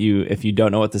 Pokemon.com. If you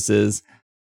don't know what this is,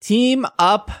 team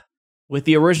up with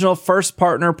the original first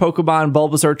partner, Pokemon,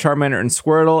 Bulbasaur, Charmander, and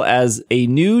Squirtle, as a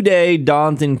new day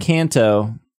dawns in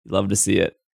Kanto. Love to see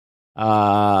it.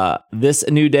 This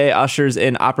new day ushers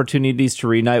in opportunities to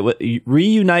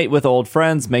reunite with old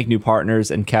friends, make new partners,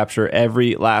 and capture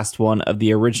every last one of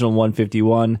the original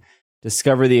 151.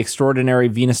 Discover the extraordinary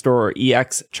Venusaur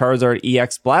EX, Charizard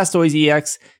EX, Blastoise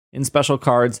EX in special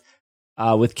cards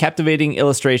with captivating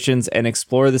illustrations, and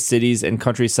explore the cities and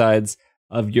countrysides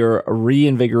of your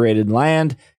reinvigorated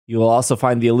land. You will also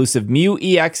find the elusive Mew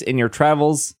EX in your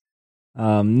travels.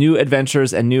 New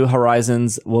adventures and new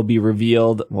horizons will be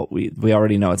revealed. Well, we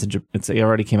already know it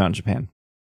already came out in Japan.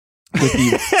 With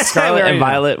the Scarlet and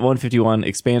Violet 151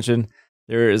 expansion,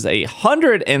 there is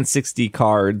 160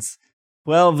 cards,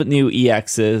 12 new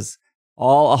EXs,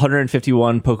 all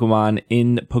 151 Pokemon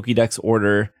in Pokédex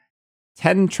order,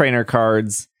 10 trainer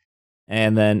cards,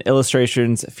 and then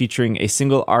illustrations featuring a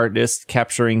single artist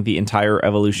capturing the entire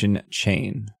evolution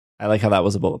chain. I like how that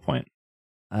was a bullet point.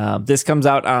 This comes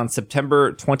out on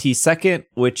September 22nd,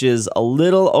 which is a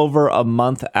little over a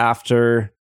month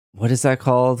after, what is that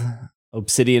called?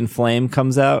 Obsidian Flame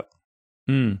comes out,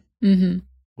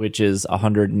 which is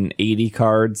 180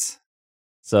 cards.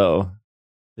 So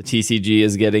the TCG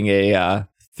is getting a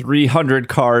 300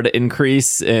 card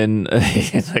increase in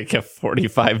like a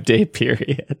 45-day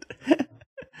period.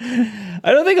 I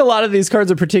don't think a lot of these cards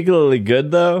are particularly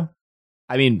good, though.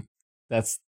 I mean,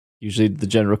 that's usually the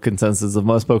general consensus of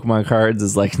most Pokemon cards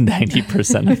is like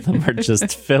 90% of them are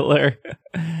just filler.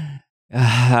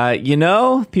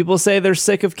 People say they're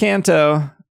sick of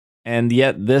Kanto, and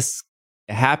yet this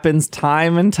happens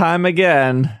time and time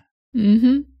again.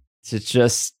 Mm-hmm. It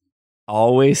just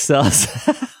always sells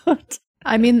out.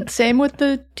 I mean, same with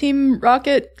the Team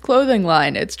Rocket clothing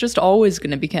line. It's just always going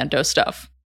to be Kanto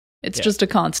stuff. It's just a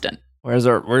constant. Where's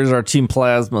our Team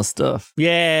Plasma stuff?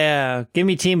 Yeah, give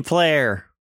me Team Flare.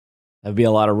 That'd be a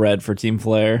lot of red for Team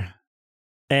Flare.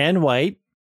 And white.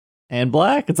 And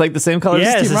black. It's like the same color as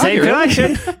Team Rocket. Yeah, it's the same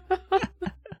collection.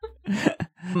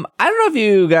 I don't know if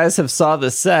you guys have saw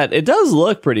this set. It does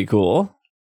look pretty cool.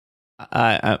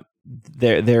 There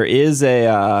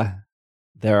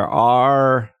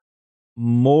are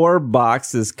more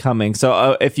boxes coming.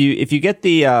 So if you get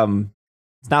the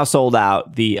it's now sold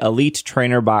out, the Elite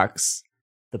Trainer box,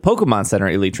 the Pokemon Center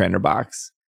Elite Trainer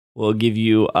box will give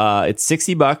you it's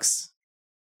 $60.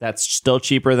 That's still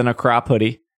cheaper than a crop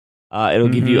hoodie. It'll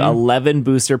give you 11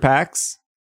 booster packs.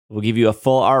 We'll give you a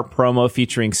full art promo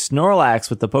featuring Snorlax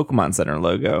with the Pokemon Center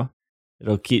logo.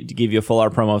 It'll give you a full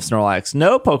art promo of Snorlax,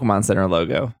 no Pokemon Center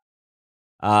logo.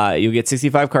 You'll get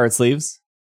 65 card sleeves,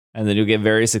 and then you'll get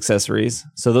various accessories.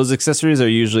 So those accessories are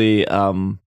usually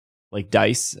like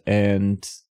dice and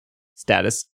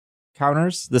status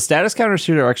counters. The status counters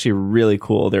here are actually really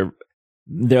cool. They're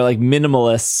like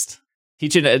minimalist.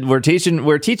 We're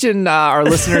teaching our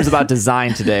listeners about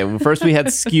design today. First we had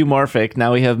skeuomorphic,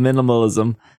 now we have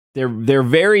minimalism. They're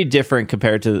very different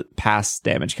compared to past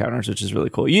damage counters, which is really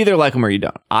cool. You either like them or you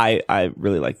don't. I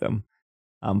really like them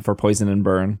for poison and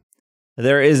burn.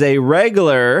 There is a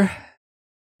regular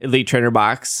Elite Trainer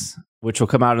box, which will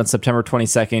come out on September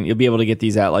 22nd. You'll be able to get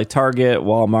these at like Target,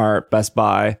 Walmart, Best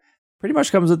Buy. Pretty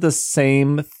much comes with the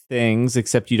same things,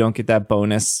 except you don't get that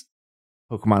bonus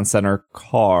Pokemon Center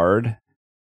card.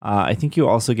 I think you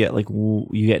also get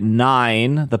you get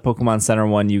 9. The Pokemon Center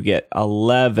one, you get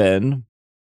 11.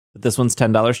 But this one's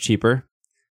 $10 cheaper.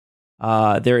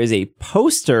 There is a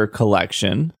poster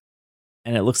collection,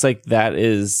 and it looks like that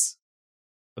is,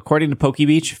 according to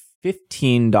PokeBeach,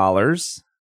 $15.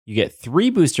 You get 3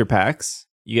 booster packs.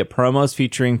 You get promos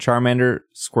featuring Charmander,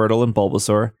 Squirtle, and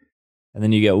Bulbasaur. And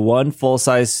then you get 1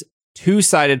 full-size,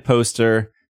 2-sided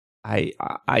poster.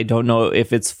 I don't know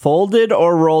if it's folded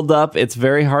or rolled up. It's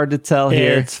very hard to tell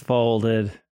here. It's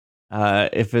folded.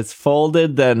 If it's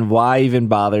folded, then why even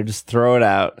bother? Just throw it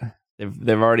out.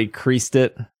 They've already creased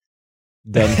it.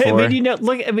 Done for.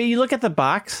 You look at the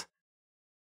box.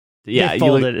 Yeah, they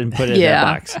fold it and put it in the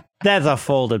box. That's a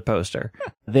folded poster.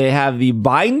 They have the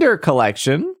binder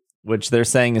collection, which they're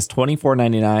saying is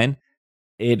 $24.99.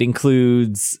 It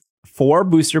includes 4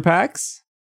 booster packs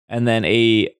and then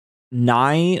a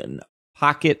 9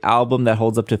 pocket album that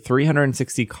holds up to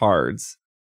 360 cards.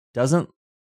 Doesn't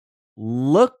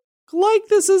look like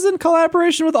this is in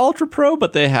collaboration with Ultra Pro,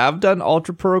 but they have done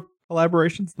Ultra Pro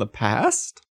collaborations in the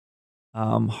past.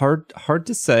 Hard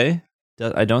to say.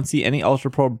 I don't see any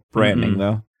Ultra Pro branding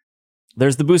though.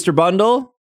 There's the booster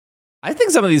bundle. I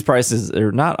think some of these prices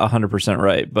are not 100%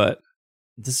 right, but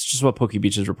this is just what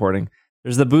PokeBeach is reporting.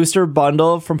 There's the booster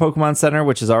bundle from Pokemon Center,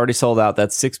 which is already sold out.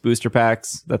 That's 6 booster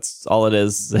packs. That's all it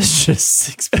is. It's just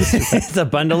 6 booster packs. It's a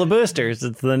bundle of boosters.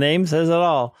 The name says it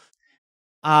all.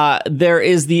 There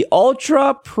is the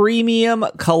Ultra Premium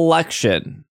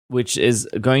Collection, which is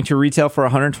going to retail for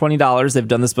 $120. They've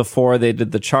done this before. They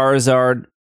did the Charizard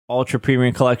Ultra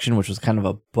Premium Collection, which was kind of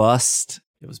a bust.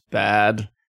 It was bad.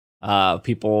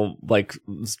 People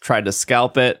tried to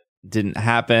scalp it. Didn't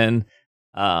happen.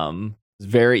 It's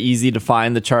very easy to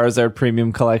find the Charizard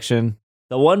Premium Collection.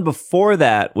 The one before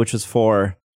that, which was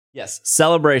for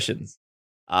Celebrations.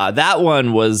 That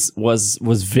one was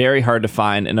very hard to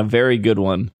find and a very good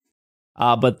one.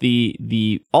 But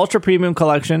the Ultra Premium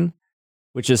Collection,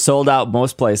 which is sold out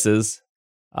most places,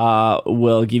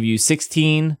 will give you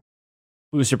 16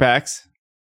 booster packs.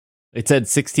 It said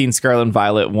 16 Scarlet and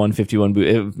Violet, 151.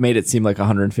 It made it seem like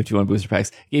 151 booster packs.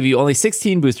 Gave you only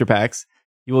 16 booster packs.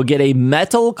 You will get a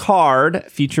metal card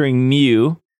featuring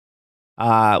Mew,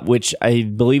 which I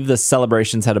believe the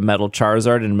Celebrations had a metal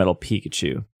Charizard and a metal Pikachu.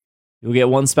 You will get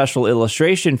 1 special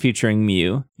illustration featuring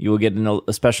Mew. You will get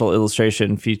a special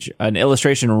illustration an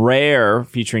illustration rare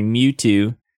featuring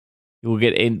Mewtwo. You will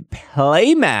get a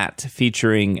playmat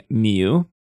featuring Mew.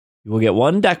 You will get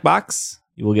 1 deck box.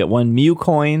 You will get 1 Mew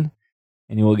coin,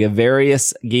 and you will get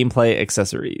various gameplay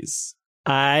accessories.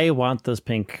 I want those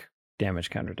pink damage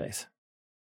counter dice.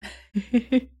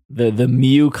 The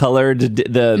Mew colored,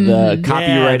 the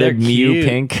copyrighted Mew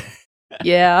pink.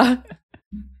 Yeah.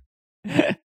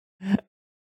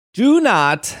 Do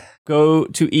not go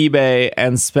to eBay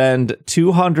and spend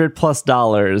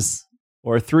 $200+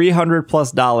 or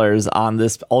 $300+ on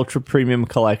this ultra premium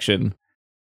collection.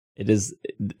 It is,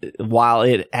 while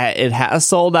it has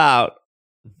sold out,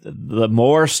 the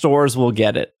more stores will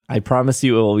get it. I promise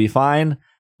you it will be fine.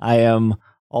 I am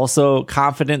also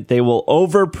confident they will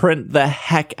overprint the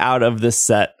heck out of this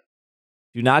set.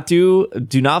 Do not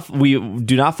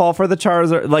fall for the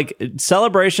Charizard. Like,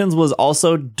 Celebrations was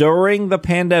also during the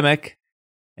pandemic,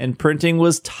 and printing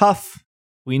was tough.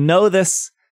 We know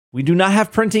this. We do not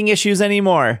have printing issues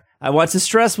anymore. I want to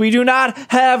stress, we do not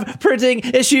have printing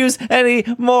issues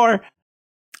anymore.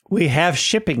 We have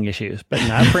shipping issues, but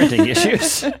not printing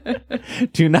issues.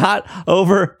 Do not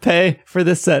overpay for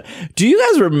this set. Do you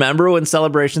guys remember when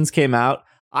Celebrations came out?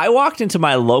 I walked into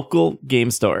my local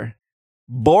game store.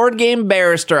 Board Game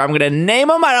Barrister. I'm going to name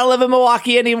them. I don't live in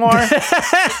Milwaukee anymore.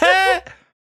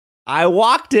 I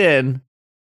walked in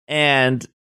and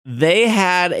they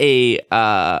had a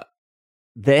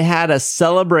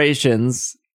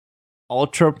Celebrations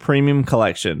Ultra Premium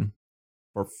Collection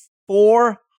for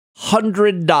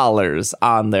 $400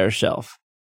 on their shelf.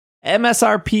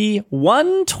 MSRP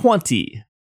 $120.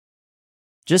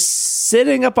 Just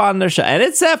sitting up on their shelf, and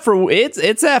it's at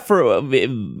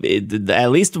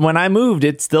least when I moved,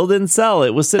 it still didn't sell. It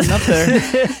was sitting up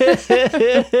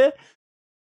there.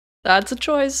 That's a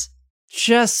choice.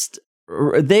 Just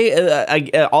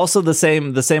also the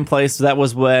same place. That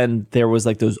was when there was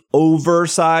like those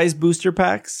oversized booster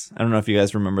packs. I don't know if you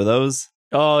guys remember those.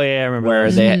 Oh yeah, I remember.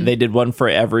 Where they did one for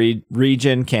every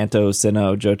region: Kanto,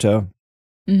 Sinnoh, Johto,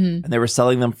 and they were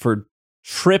selling them for.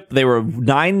 They were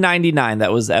 $9.99.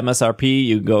 That was MSRP.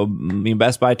 You go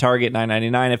Best Buy, Target,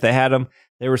 $9.99 if they had them.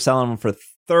 They were selling them for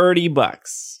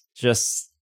 $30.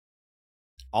 Just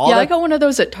all. Yeah, I got one of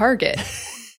those at Target.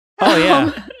 Oh,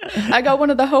 yeah. I got one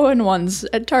of the Hoenn ones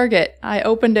at Target. I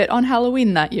opened it on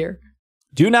Halloween that year.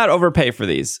 Do not overpay for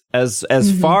these. As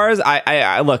far as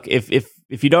I look,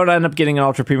 if you don't end up getting an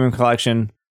ultra premium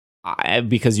collection,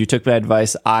 because you took my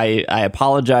advice, I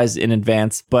apologize in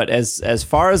advance. But as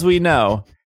far as we know,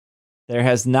 there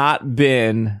has not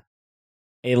been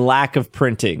a lack of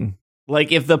printing.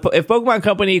 Like if Pokemon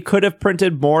Company could have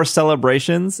printed more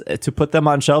celebrations to put them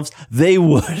on shelves, they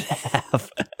would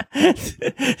have.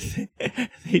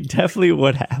 They definitely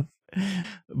would have.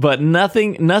 But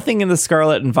nothing in the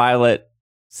Scarlet and Violet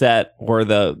set or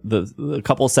the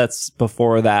couple sets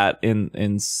before that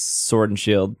in Sword and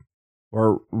Shield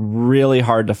were really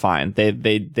hard to find.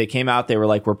 They came out, they were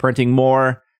like, we're printing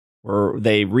more, or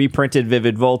they reprinted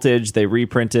Vivid Voltage, they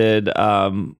reprinted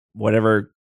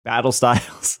whatever Battle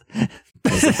Styles.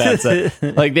 That's a bad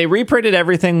set. Like they reprinted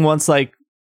everything once like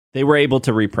they were able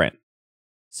to reprint.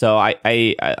 So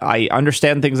I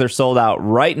understand things are sold out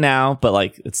right now, but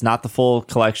like it's not the full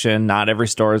collection. Not every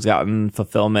store has gotten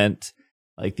fulfillment.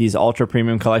 Like these ultra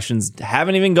premium collections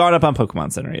haven't even gone up on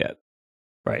Pokemon Center yet.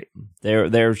 Right.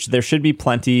 There should be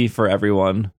plenty for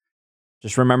everyone.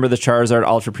 Just remember the Charizard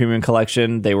Ultra Premium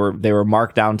Collection. They were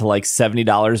marked down to like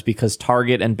 $70 because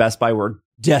Target and Best Buy were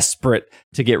desperate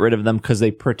to get rid of them because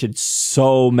they printed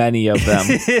so many of them.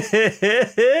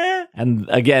 And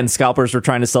again, scalpers were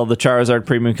trying to sell the Charizard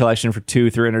Premium Collection for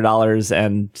 $200-$300,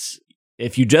 and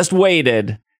if you just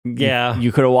waited,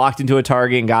 you could have walked into a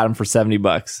Target and got them for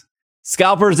 $70.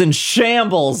 Scalpers in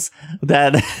shambles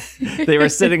that they were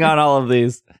sitting on all of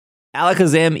these.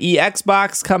 Alakazam EX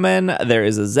box coming. There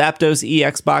is a Zapdos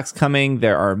EX box coming.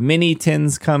 There are mini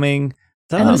tins coming.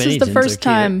 And this is the first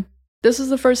time. This is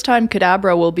the first time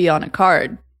Kadabra will be on a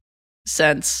card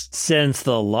since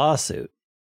the lawsuit.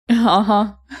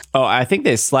 Oh, I think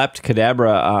they slapped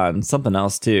Kadabra on something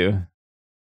else too.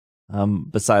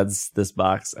 Besides this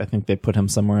box, I think they put him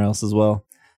somewhere else as well.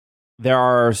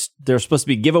 There's supposed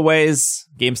to be giveaways.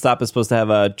 GameStop is supposed to have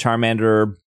a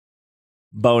Charmander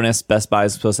bonus. Best Buy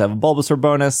is supposed to have a Bulbasaur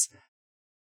bonus.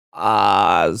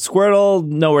 Squirtle,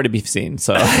 nowhere to be seen.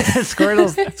 So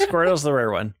Squirtle's the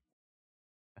rare one.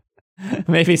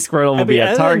 Maybe Squirtle will be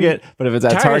at Target, but if it's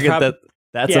at Target,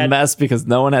 that's a mess because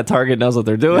no one at Target knows what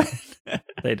they're doing.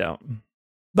 They don't.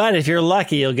 But if you're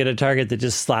lucky, you'll get a Target that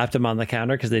just slapped them on the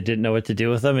counter because they didn't know what to do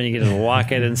with them, and you can just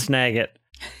walk in and snag it.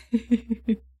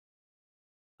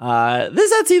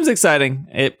 This set seems exciting.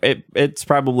 It's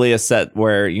probably a set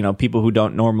where, you know, people who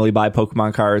don't normally buy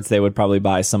Pokemon cards, they would probably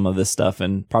buy some of this stuff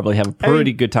and probably have a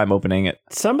pretty good time opening it.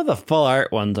 Some of the full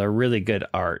art ones are really good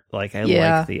art. Like I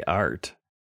like the art.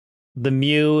 The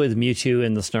Mewtwo,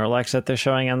 and the Snorlax that they're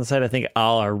showing on the site, I think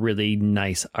all are really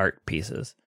nice art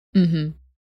pieces. Mm-hmm.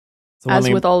 So as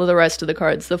with all of the rest of the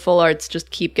cards, the full arts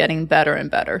just keep getting better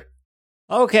and better.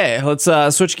 Okay, let's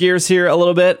switch gears here a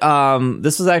little bit.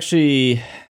 This was actually...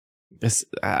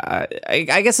 I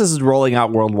guess this is rolling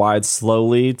out worldwide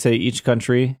slowly to each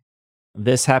country.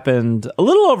 This happened a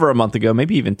little over a month ago,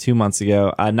 maybe even 2 months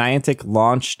ago. Niantic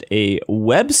launched a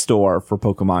web store for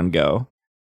Pokemon Go.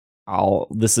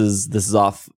 This is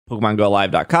off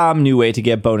PokemonGoLive.com. New way to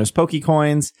get bonus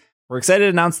Pokecoins. We're excited to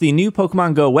announce the new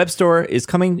Pokemon Go web store is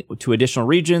coming to additional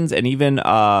regions and even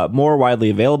more widely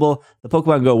available. The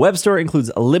Pokemon Go web store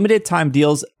includes limited time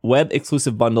deals, web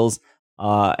exclusive bundles,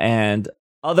 and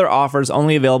other offers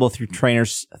only available through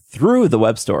trainers through the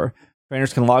web store.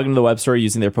 Trainers can log into the web store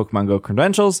using their Pokemon Go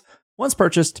credentials. Once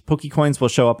purchased, Pokecoins will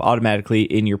show up automatically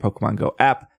in your Pokemon Go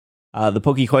app. The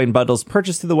Pokecoin bundles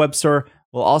purchased through the web store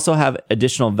will also have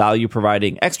additional value,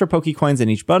 providing extra Pokecoins in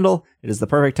each bundle. It is the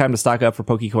perfect time to stock up for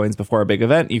Pokecoins before a big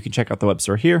event. You can check out the web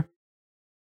store here.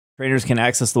 Trainers can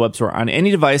access the web store on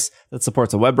any device that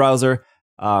supports a web browser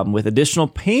with additional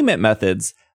payment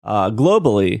methods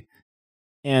globally.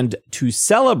 And to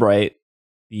celebrate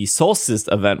the Solstice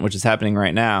event, which is happening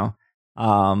right now,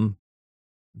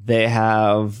 they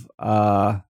have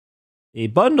a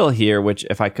bundle here, which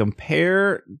if I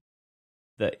compare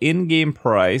the in-game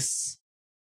price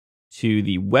to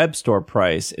the web store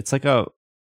price, it's like a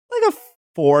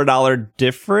 $4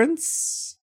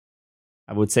 difference.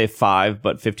 I would say $5,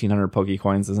 but 1,500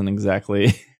 Pokecoins isn't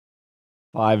exactly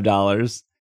 $5.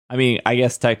 I mean, I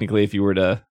guess technically if you were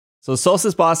to... So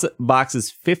Solstice box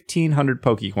is 1,500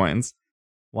 Pokecoins,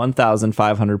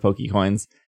 1,500 Pokecoins.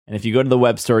 And if you go to the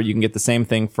web store, you can get the same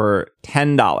thing for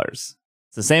 $10. It's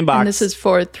the same box. And this is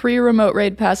for 3 remote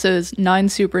raid passes, 9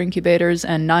 super incubators,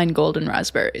 and 9 golden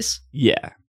raspberries.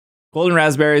 Yeah. Golden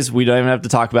raspberries, we don't even have to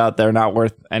talk about. They're not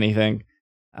worth anything.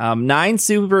 9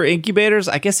 super incubators,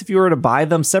 I guess if you were to buy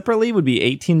them separately, would be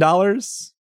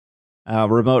 $18.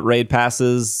 Remote raid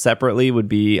passes separately would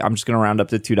be, I'm just going to round up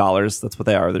to $2. That's what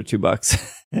they are. They're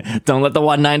 $2. Don't let the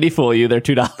 190 fool you. They're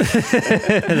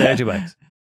 $2. They're $2.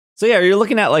 So yeah, you're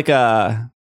looking at like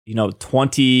a,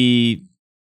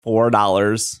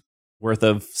 $24 worth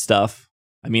of stuff.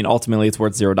 I mean, ultimately it's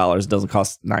worth $0. It doesn't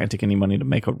cost Niantic any money to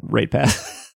make a raid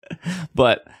pass.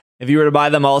 But if you were to buy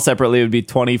them all separately, it would be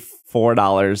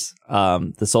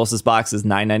 $24. The Solstice box is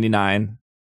 $9.99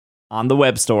 on the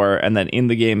web store, and then in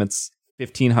the game it's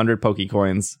 1,500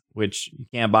 Pokecoins, which you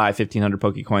can't buy 1,500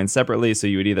 Pokecoins separately, so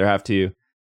you would either have to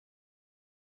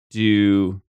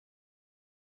do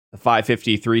the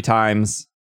 550 3 times,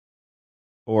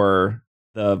 or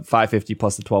the 550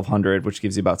 plus the 1,200, which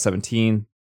gives you about 17.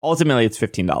 Ultimately, it's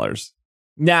 $15.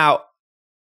 Now,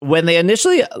 when they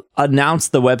initially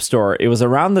announced the web store, it was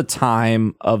around the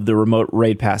time of the remote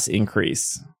raid pass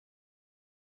increase.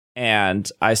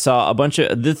 And I saw a bunch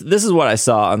of this is what I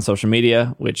saw on social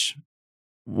media, which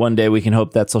one day we can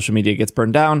hope that social media gets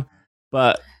burned down.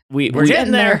 But we're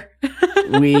getting there.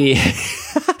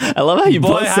 I love how you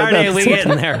both said that. We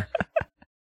getting there.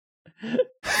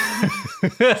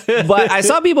 But I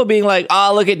saw people being like,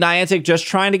 "Oh, look at Niantic just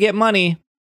trying to get money."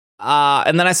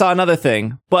 And then I saw another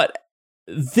thing, but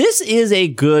this is a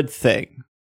good thing.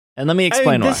 And let me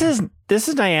explain why. This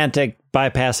is Niantic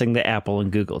bypassing the Apple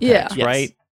and Google tax, Yeah.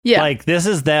 right? Yeah. Like, this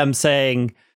is them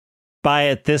saying, buy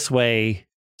it this way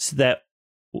so that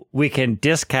we can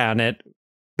discount it,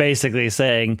 basically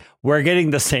saying we're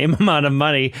getting the same amount of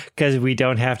money because we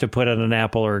don't have to put in an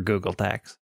Apple or a Google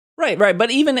tax. Right. But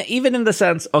even in the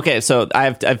sense, okay, so I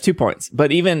have 2 points,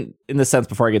 but even in the sense,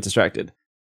 before I get distracted,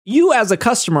 you as a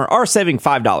customer are saving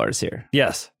 $5 here.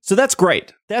 Yes. So that's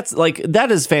great.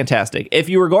 That is fantastic. If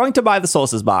you were going to buy the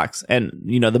Solstice box, and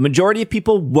the majority of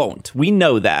people won't. We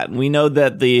know that. We know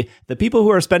that the people who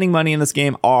are spending money in this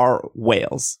game are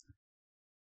whales.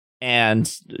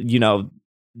 And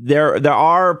there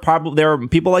are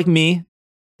people like me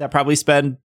that probably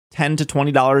spend $10 to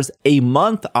 $20 a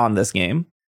month on this game.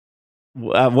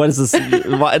 What is this?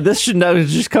 This should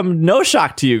just come no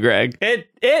shock to you, Greg.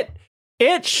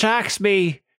 It shocks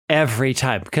me every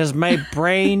time because my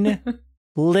brain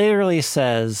literally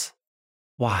says,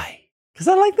 "Why?" Because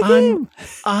I like the game.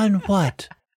 On what?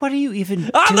 What are you even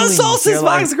doing? On the Solstice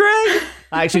box, Greg!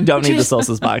 I actually don't need the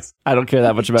Solstice box. I don't care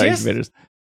that much about incubators.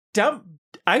 I'm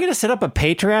going to set up a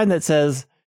Patreon that says,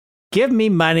 "Give me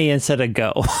money instead of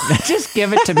go." Just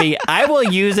give it to me. I will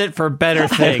use it for better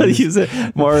things. I will use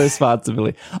it more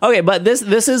responsibly. Okay, but this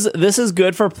is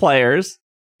good for players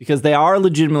because they are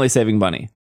legitimately saving money.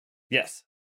 Yes.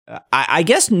 I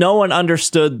guess no one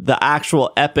understood the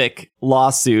actual Epic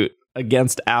lawsuit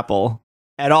against Apple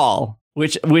at all,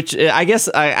 which I guess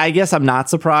I'm not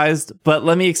surprised, but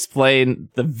let me explain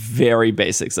the very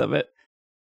basics of it.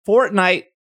 Fortnite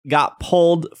got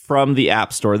pulled from the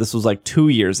App Store. This was like 2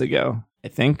 years ago, I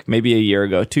think, maybe a year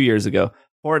ago, 2 years ago.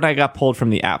 Fortnite got pulled from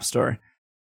the App Store.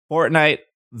 Fortnite,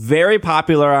 very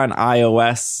popular on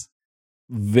iOS.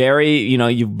 Very,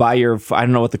 you buy your, I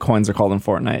don't know what the coins are called in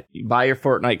Fortnite. You buy your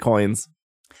Fortnite coins.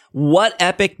 What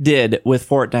Epic did with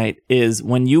Fortnite is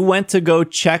when you went to go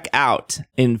check out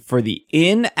for the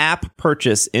in-app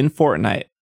purchase in Fortnite,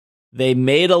 they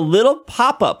made a little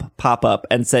pop up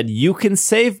and said, you can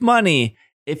save money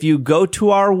if you go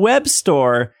to our web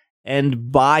store and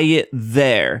buy it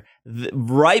there.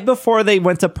 Right before they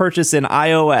went to purchase in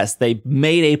iOS, they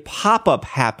made a pop-up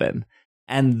happen.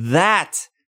 And that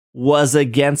was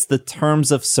against the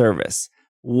terms of service.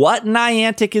 What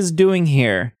Niantic is doing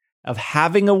here of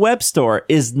having a web store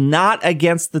is not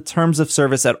against the terms of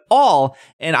service at all.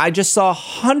 And I just saw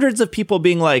hundreds of people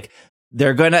being like,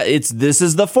 this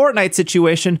is the Fortnite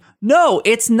situation. No,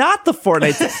 it's not the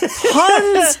Fortnite.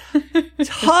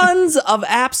 Tons of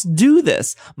apps do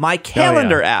this. My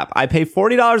calendar app, I pay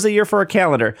 $40 a year for a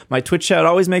calendar. My Twitch chat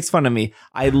always makes fun of me.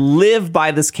 I live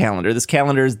by this calendar. This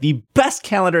calendar is the best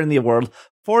calendar in the world.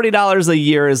 $40 a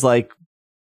year is like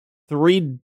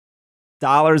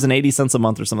 $3.80 a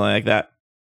month or something like that.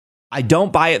 I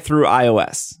don't buy it through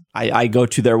iOS. I go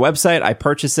to their website, I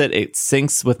purchase it, it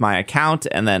syncs with my account,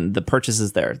 and then the purchase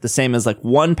is there. The same as like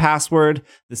 1Password,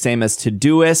 the same as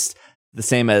Todoist, the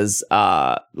same as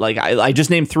I just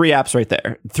named 3 apps right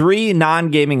there. 3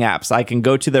 non-gaming apps. I can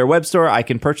go to their web store, I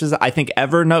can purchase it. I think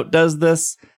Evernote does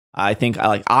this. I think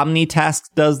Omnitask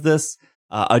does this.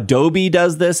 Adobe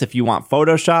does this. If you want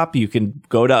Photoshop, you can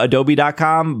go to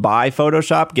adobe.com, buy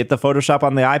Photoshop, get the Photoshop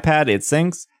on the iPad, it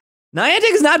syncs.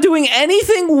 Niantic is not doing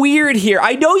anything weird here.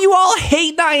 I know you all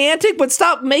hate Niantic, but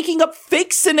stop making up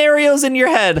fake scenarios in your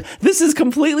head. This is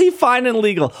completely fine and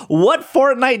legal. What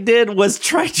Fortnite did was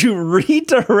try to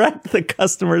redirect the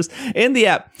customers in the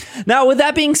app. Now, with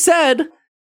that being said,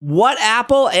 what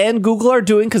Apple and Google are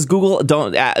doing, because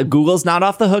Google's not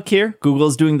off the hook here.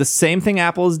 Google's doing the same thing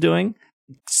Apple is doing.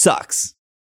 Sucks.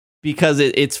 Because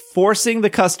it's forcing the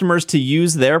customers to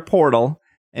use their portal,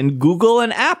 and Google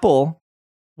and Apple,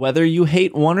 whether you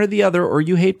hate one or the other, or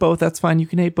you hate both, that's fine. You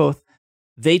can hate both.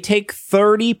 They take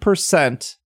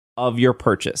 30% of your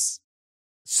purchase.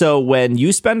 So when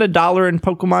you spend $1 in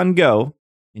Pokemon Go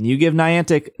and you give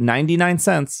Niantic 99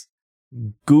 cents,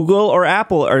 Google or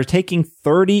Apple are taking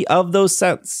 30 of those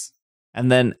cents.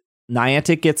 And then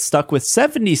Niantic gets stuck with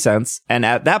 70 cents. And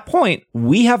at that point,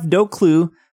 we have no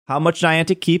clue how much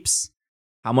Niantic keeps,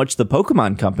 how much the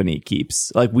Pokemon company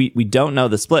keeps. Like, we don't know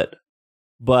the split.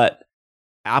 But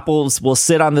Apple's will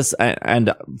sit on this,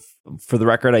 and for the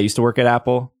record, I used to work at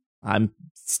Apple. I'm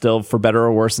still, for better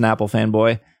or worse, an Apple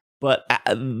fanboy. But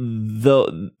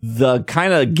the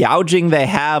kind of gouging they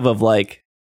have of like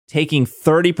taking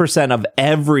 30% of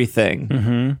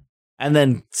everything, and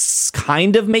then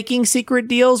kind of making secret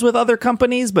deals with other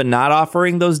companies, but not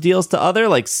offering those deals to other,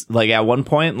 like at one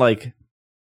point, like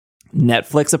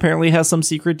Netflix apparently has some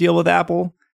secret deal with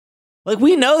Apple. Like,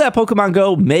 we know that Pokemon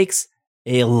Go makes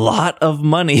a lot of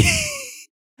money.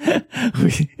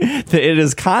 It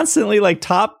is constantly like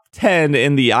top 10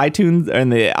 in the iTunes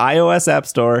and the iOS App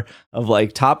Store of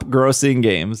like top grossing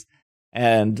games.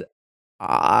 And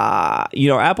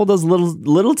Apple does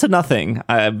little to nothing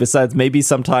besides maybe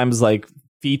sometimes like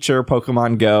feature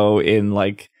Pokemon Go in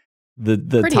like the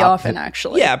pretty top often 10.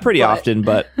 Actually. Yeah, pretty often.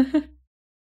 But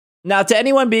now, to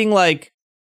anyone being like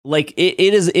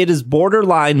it is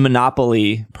borderline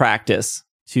monopoly practice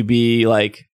to be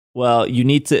like, well, you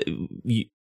need to be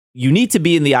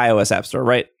in the iOS App Store,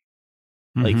 right?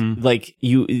 Like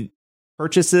you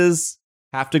purchases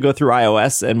have to go through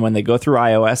iOS, and when they go through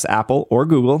iOS, Apple or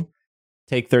Google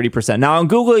take 30%. Now, on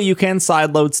Google, you can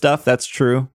sideload stuff. That's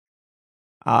true.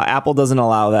 Apple doesn't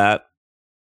allow that.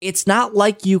 It's not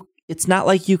like you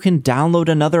can download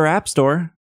another app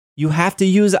store. You have to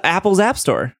use Apple's App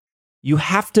Store. You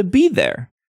have to be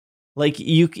there. Like,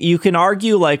 you can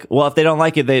argue like, well, if they don't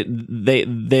like it,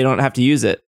 they don't have to use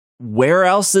it. Where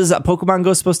else is Pokemon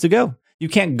Go supposed to go? You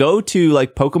can't go to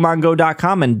like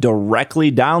PokemonGo.com and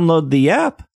directly download the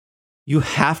app. You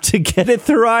have to get it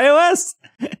through iOS.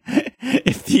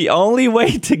 If the only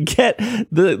way to get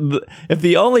if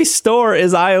the only store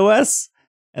is iOS,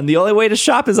 and the only way to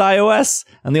shop is iOS,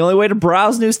 and the only way to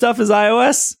browse new stuff is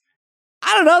iOS,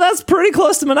 I don't know, that's pretty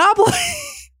close to monopoly.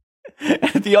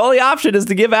 The only option is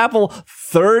to give Apple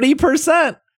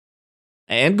 30%.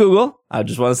 And Google. I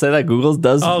just want to say that Google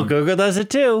does. Oh, Google does it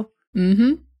too.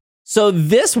 Mm-hmm. So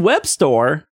this web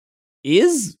store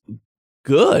is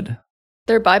good.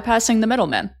 They're bypassing the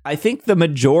middleman. I think the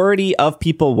majority of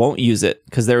people won't use it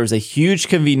because there is a huge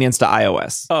convenience to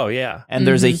iOS. Oh yeah, and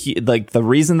there's the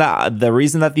reason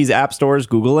that these app stores,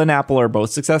 Google and Apple, are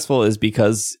both successful is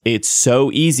because it's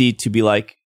so easy to be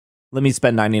like, let me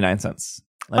spend 99 cents.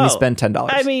 Let me spend $10.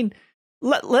 I mean,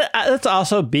 let's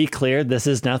also be clear. This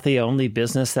is not the only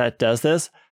business that does this.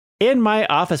 In my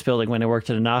office building, when I worked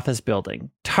in an office building,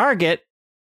 Target,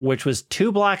 which was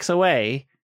 2 blocks away,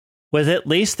 was at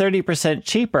least 30%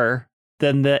 cheaper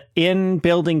than the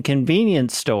in-building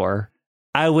convenience store.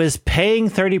 I was paying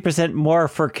 30% more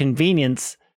for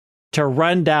convenience to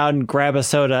run down, grab a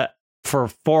soda for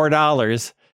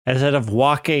 $4 instead of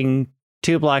walking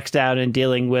 2 blocks down and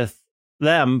dealing with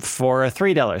them for a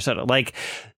 $3 soda. Like,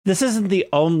 this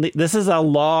is a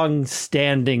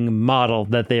long-standing model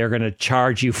that they are going to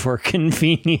charge you for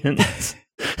convenience.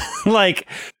 Like,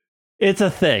 it's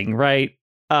a thing, right?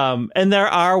 And there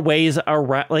are ways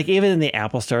around, like even in the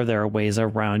Apple Store, there are ways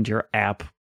around your app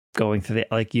going through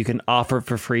like you can offer it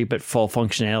for free, but full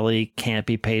functionality can't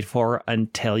be paid for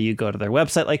until you go to their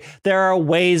website. Like, there are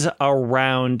ways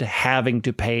around having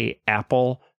to pay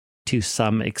Apple to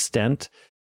some extent,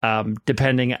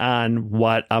 depending on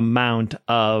what amount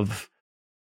of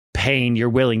pain you're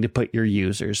willing to put your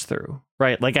users through,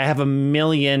 right? Like, I have a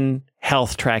million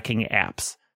health tracking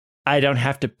apps. I don't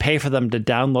have to pay for them to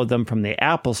download them from the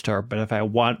Apple Store, but if I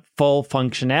want full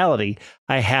functionality,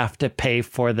 I have to pay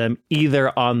for them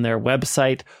either on their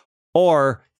website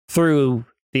or through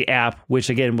the app,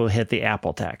 which again will hit the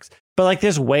Apple tax. But like,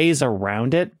 there's ways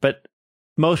around it, but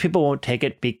most people won't take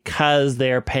it because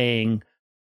they're paying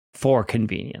for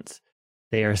convenience.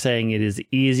 They are saying it is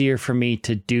easier for me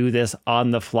to do this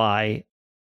on the fly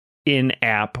in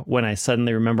app when I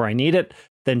suddenly remember I need it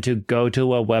than to go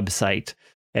to a website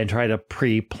and try to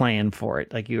pre-plan for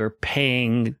it. Like you're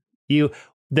paying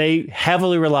they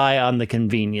heavily rely on the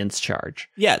convenience charge.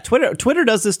 Yeah, Twitter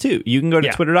does this too. You can go to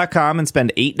twitter.com and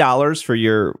spend $8 for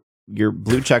your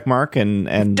blue check mark and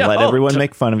let everyone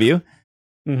make fun of you.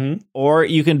 Mm-hmm. Or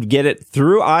you can get it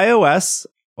through iOS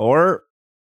or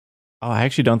I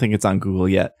actually don't think it's on Google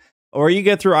yet. Or you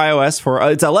get through iOS for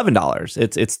it's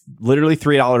 $11. It's literally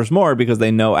 $3 more because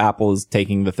they know Apple is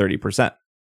taking the 30%.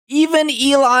 Even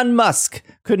Elon Musk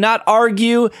could not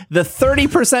argue the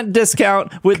 30%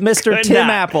 discount with Mr. Tim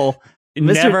Apple.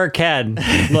 Never can.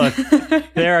 Look,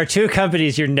 there are two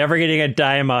companies you're never getting a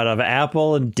dime out of,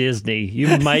 Apple and Disney.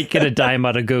 You might get a dime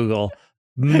out of Google.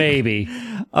 Maybe.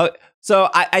 So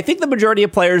I think the majority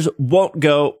of players won't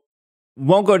go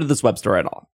to this web store at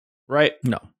all, right?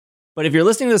 No. But if you're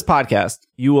listening to this podcast,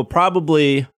 you're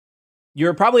probably a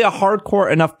hardcore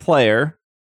enough player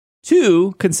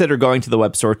to consider going to the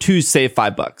web store to save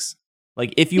 $5.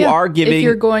 Like if you are giving, if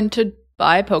you're going to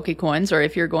buy Pokecoins or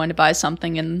if you're going to buy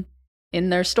something in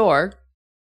their store,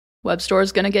 web store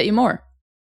is going to get you more.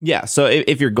 Yeah. So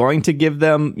if you're going to give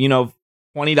them,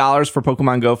 $20 for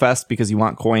Pokemon Go Fest because you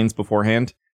want coins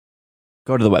beforehand,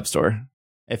 go to the web store.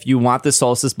 If you want the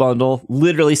Solstice bundle,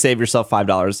 literally save yourself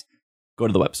 $5. Go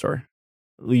to the web store.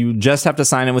 You just have to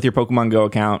sign in with your Pokemon Go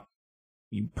account.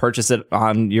 You purchase it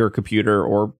on your computer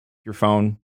or your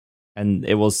phone, and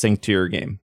it will sync to your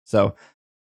game. So,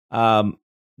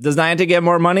 does Niantic get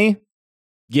more money?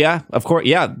 Yeah, of course.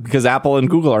 Yeah, because Apple and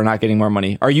Google are not getting more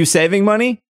money. Are you saving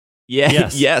money? Yeah.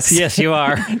 Yes. Yes, you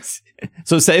are.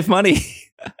 So save money.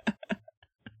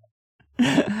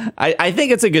 I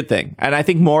think it's a good thing. And I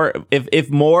think if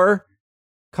more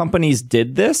companies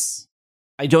did this,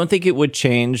 I don't think it would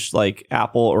change like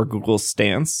Apple or Google's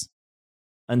stance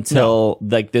until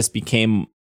like this became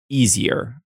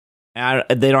easier. And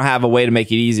they don't have a way to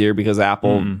make it easier because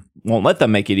Apple won't let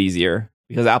them make it easier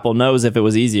because Apple knows if it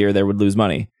was easier, they would lose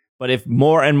money. But if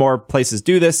more and more places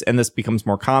do this and this becomes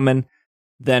more common,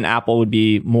 then Apple would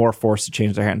be more forced to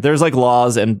change their hand. There's like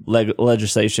laws and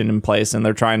legislation in place, and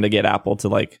they're trying to get Apple to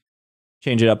like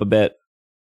change it up a bit.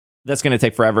 That's going to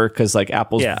take forever because like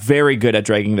Apple's very good at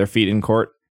dragging their feet in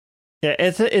court. Yeah,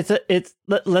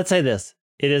 let's say this.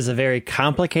 It is a very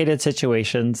complicated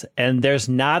situation, and there's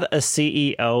not a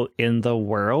CEO in the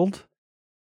world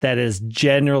that is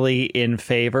generally in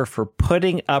favor for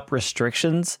putting up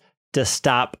restrictions to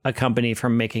stop a company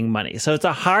from making money. So it's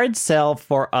a hard sell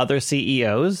for other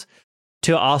CEOs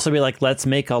to also be like, let's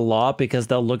make a law, because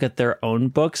they'll look at their own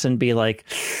books and be like,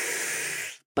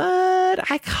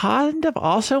 but I kind of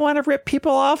also want to rip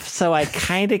people off, so I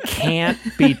kind of can't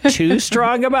be too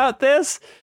strong about this.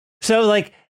 So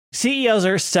like CEOs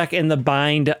are stuck in the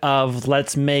bind of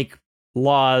let's make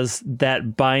laws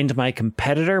that bind my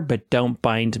competitor but don't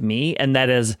bind me, and that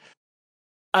is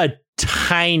a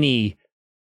tiny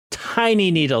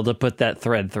needle to put that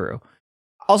thread through.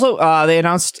 Also, they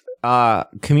announced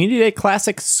Community Day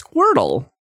Classic Squirtle,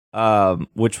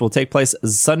 which will take place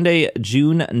Sunday,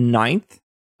 June 9th.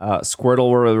 Squirtle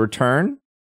will return.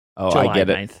 Oh, July I get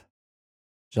 9th. it.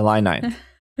 July 9th.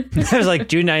 I was like,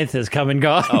 June 9th is come and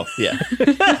gone. Oh, yeah.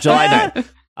 July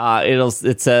 9th.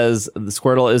 It says the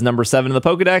Squirtle is number 7 in the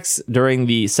Pokedex during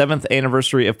the 7th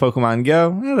anniversary of Pokemon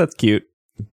Go. Oh, that's cute.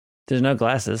 There's no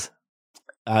glasses.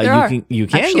 You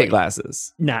can get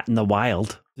glasses. Not in the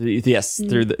wild. Yes,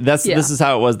 this is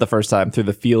how it was the first time. Through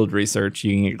the field research,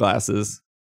 you can get glasses.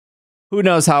 Who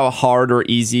knows how hard or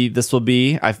easy this will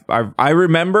be? I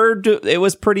remember it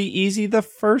was pretty easy the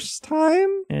first time.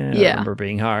 Yeah, I remember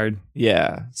being hard.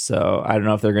 Yeah, so I don't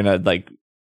know if they're gonna like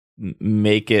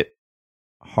make it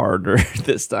harder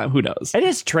this time. Who knows? I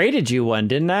just traded you one,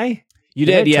 didn't I? You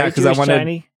did, yeah, because I wanted.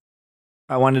 Shiny?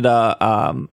 I wanted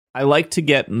I like to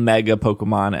get Mega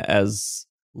Pokemon as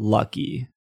lucky,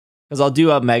 because I'll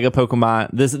do a Mega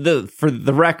Pokemon. For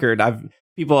the record,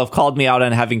 people have called me out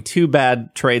on having 2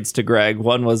 bad trades to Greg.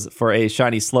 One was for a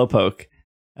shiny Slowpoke,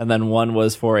 and then one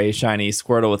was for a shiny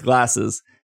Squirtle with glasses.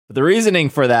 But the reasoning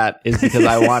for that is because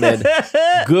I wanted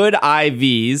good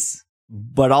IVs,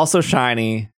 but also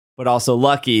shiny, but also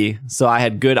lucky. So I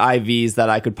had good IVs that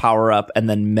I could power up and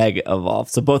then Mega Evolve.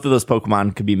 So both of those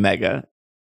Pokemon could be Mega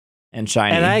and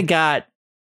shiny. And I got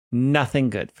nothing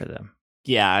good for them.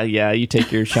 Yeah, you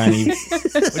take your shiny. You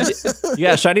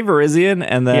got shiny Virizion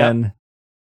and then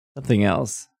something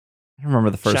else. I don't remember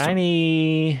the first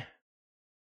shiny one.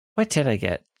 What did I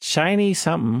get? Shiny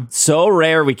something. So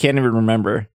rare we can't even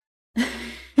remember.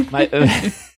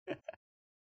 That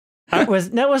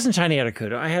wasn't shiny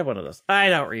Articuno. I had one of those. I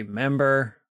don't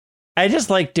remember. I just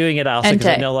like doing it also because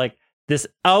I know like this.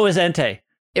 Oh, it was Entei.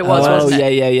 It was, wasn't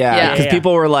it? Yeah. Yeah. Because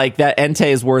people were like, that Entei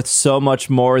is worth so much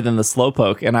more than the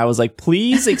Slowpoke. And I was like,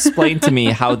 please explain to me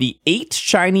how the 8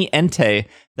 shiny Entei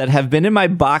that have been in my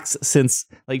box since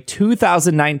like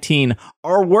 2019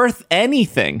 are worth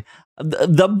anything.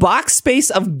 The box space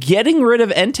of getting rid of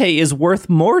Entei is worth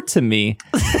more to me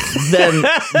than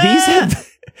these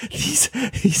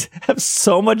have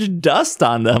so much dust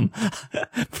on them.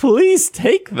 Please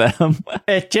take them.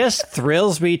 It just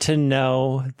thrills me to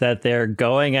know that they're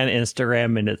going on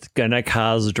Instagram and it's gonna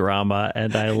cause drama.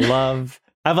 And I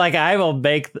will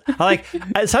make.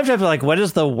 Sometimes I'm like, what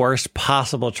is the worst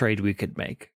possible trade we could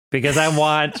make? Because I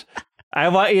want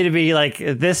you to be like,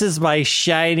 this is my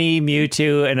shiny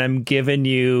Mewtwo, and I'm giving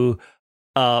you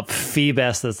a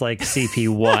Phoebus that's like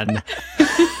CP1.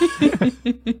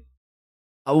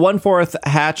 1/4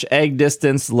 hatch egg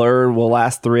distance. Lure will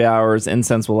last 3 hours.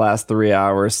 Incense will last 3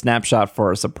 hours. Snapshot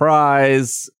for a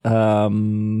surprise.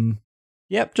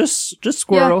 Yep, just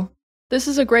Squirtle. Yeah. This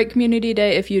is a great community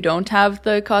day if you don't have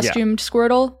the costumed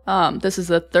Squirtle. This is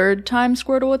the 3rd time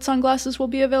Squirtle with sunglasses will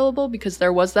be available, because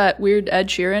there was that weird Ed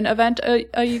Sheeran event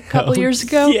a couple years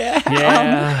ago.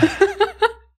 Yeah.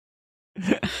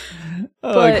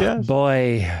 Oh, gosh.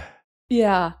 Boy.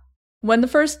 Yeah. When the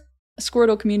first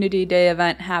Squirtle Community Day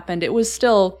event happened, it was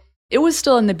still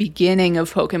in the beginning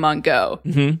of Pokemon Go.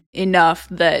 Mm-hmm. Enough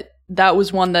that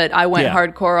was one that I went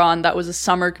hardcore on. That was a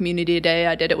summer community day.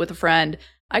 I did it with a friend.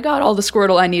 I got all the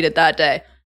Squirtle I needed that day.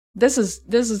 This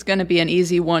is going to be an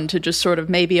easy one to just sort of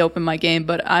maybe open my game,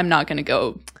 but I'm not going to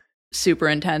go super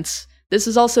intense. This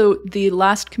is also the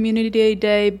last community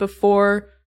day before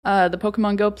the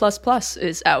Pokemon Go Plus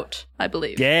is out, I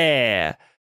believe. Yeah.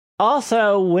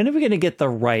 Also, when are we going to get the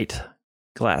right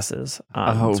glasses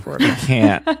on Squirtle? We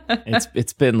can't.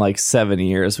 It's been like 7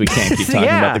 years. We can't keep talking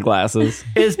about the glasses.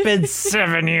 It's been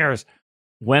 7 years.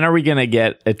 When are we going to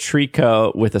get a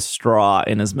Trico with a straw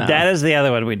in his mouth? That is the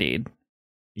other one we need.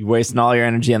 You're wasting all your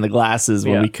energy on the glasses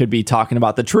when we could be talking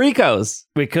about the Tricos.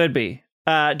 We could be.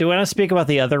 Do we want to speak about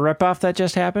the other ripoff that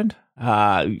just happened?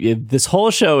 This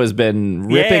whole show has been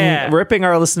ripping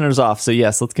our listeners off. So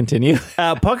yes, let's continue.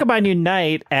 Pokemon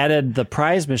Unite added the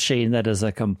prize machine that is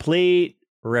a complete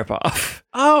ripoff.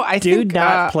 Oh, I do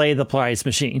not play the prize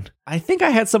machine. I think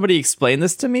I had somebody explain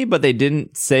this to me, but they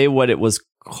didn't say what it was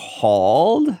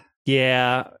called.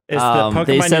 Yeah, it's the Pokemon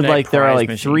they said Unite like there are like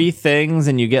machine. 3 things,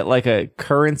 and you get like a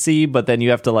currency, but then you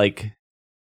have to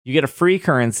you get a free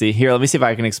currency. Here, let me see if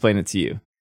I can explain it to you.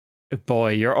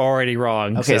 Boy, you're already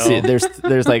wrong. Okay, so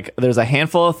there's a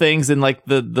handful of things in like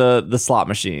the slot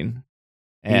machine,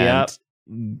 and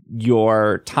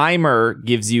your timer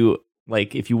gives you,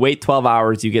 like, if you wait 12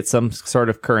 hours, you get some sort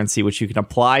of currency which you can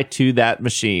apply to that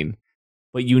machine,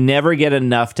 but you never get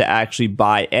enough to actually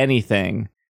buy anything,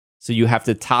 so you have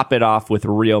to top it off with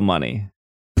real money.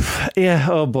 Yeah,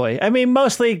 oh boy. I mean,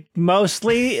 mostly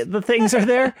the things are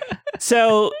there.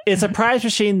 So it's a prize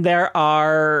machine. There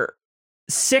are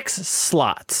 6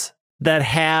 slots that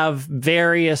have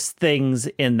various things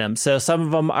in them. So some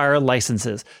of them are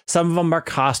licenses. Some of them are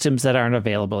costumes that aren't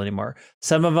available anymore.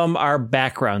 Some of them are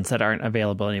backgrounds that aren't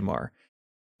available anymore.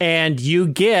 And you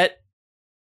get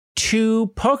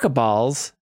 2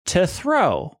 Pokeballs to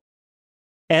throw.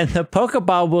 And the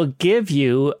Pokeball will give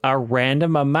you a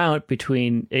random amount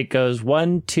between, it goes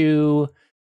 1, 2,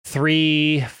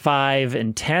 3, 5,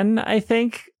 and 10, I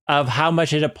think, of how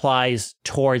much it applies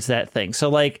towards that thing. So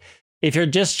like, if you're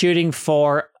just shooting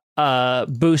for a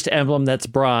boost emblem that's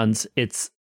bronze,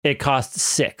 it costs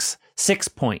 6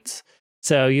 points.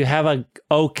 So you have a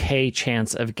okay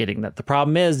chance of getting that. The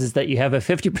problem is that you have a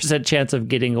 50% chance of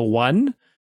getting a 1,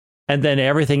 and then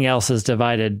everything else is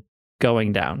divided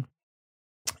going down.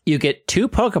 You get 2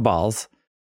 Pokeballs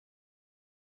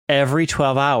every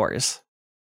 12 hours.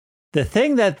 The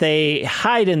thing that they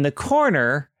hide in the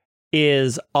corner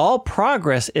is all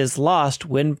progress is lost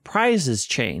when prizes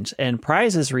change, and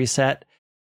prizes reset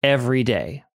every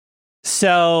day.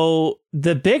 So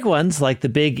the big ones, like the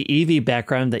big Eevee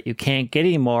background that you can't get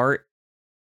anymore,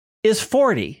 is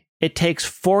 40. It takes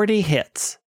 40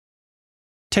 hits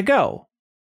to go.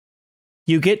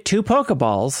 You get 2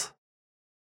 Pokeballs.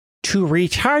 To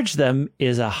recharge them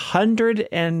is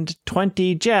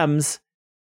 120 gems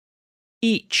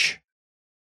each,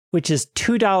 which is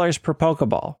 $2 per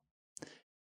Pokeball.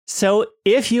 So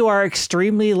if you are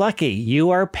extremely lucky, you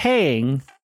are paying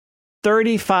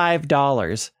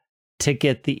 $35 to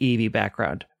get the Eevee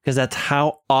background, because that's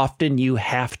how often you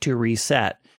have to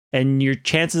reset. And your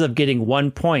chances of getting 1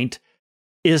 point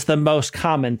is the most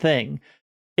common thing.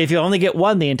 If you only get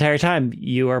 1 the entire time,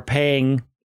 you are paying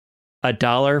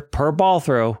 $1 per ball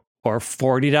throw, or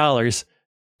 $40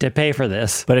 to pay for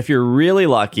this. But if you're really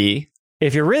lucky,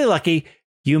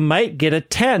 you might get a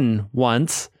 10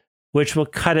 once, which will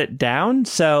cut it down.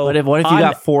 So, what if you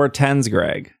got 4 10s,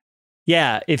 Greg?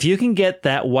 Yeah, if you can get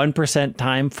that 1%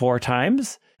 time 4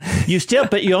 times,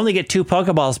 but you only get 2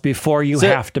 Pokeballs before you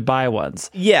have to buy ones.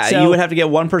 Yeah, so, you would have to get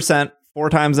 1% 4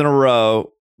 times in a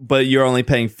row, but you're only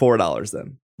paying $4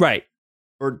 then. Right.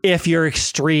 Or if you're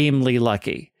extremely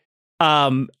lucky.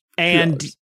 And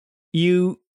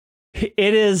you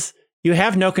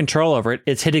have no control over it.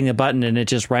 It's hitting the button and it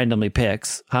just randomly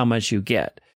picks how much you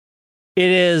get. It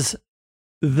is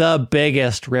the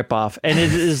biggest ripoff, and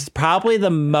it is probably the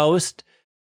most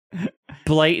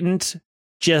blatant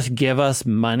just give us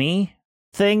money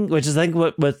thing, which is I think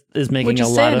what is making a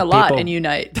lot of people... a lot in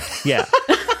Unite. Yeah.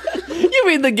 You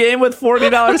mean the game with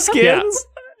 $40 skins?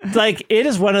 Yeah. Like, it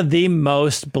is one of the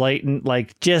most blatant,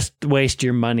 like, just waste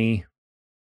your money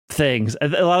things. A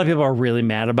lot of people are really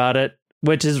mad about it,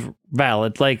 which is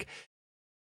valid. Like,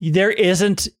 there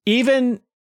isn't even...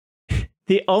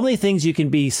 The only things you can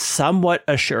be somewhat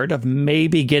assured of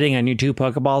maybe getting on your 2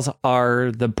 Pokeballs are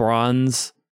the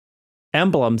bronze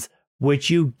emblems, which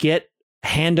you get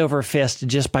hand over fist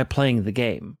just by playing the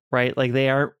game, right? Like, they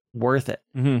aren't worth it.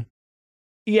 Mm-hmm.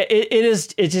 Yeah, it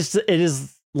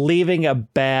is leaving a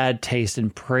bad taste in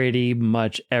pretty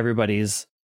much everybody's.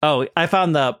 Oh, I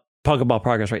found the Pokeball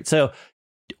progress rate. So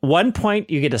 1 point,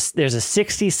 there's a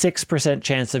 66%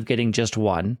 chance of getting just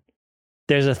 1.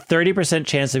 There's a 30%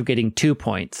 chance of getting 2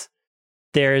 points.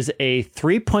 There's a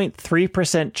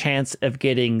 3.3% chance of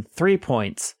getting 3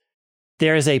 points.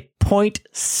 There's a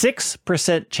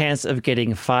 0.6% chance of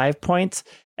getting 5 points.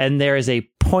 And there is a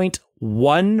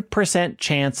 0.1%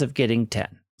 chance of getting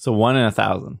 10. So 1 in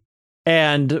 1,000.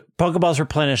 And Pokeballs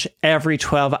replenish every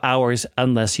 12 hours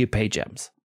unless you pay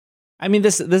gems. I mean,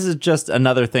 this is just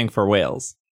another thing for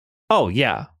whales. Oh,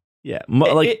 yeah. Yeah.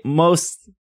 Most...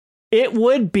 It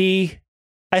would be...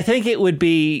 I think it would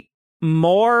be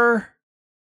more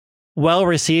well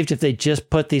received if they just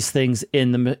put these things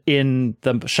in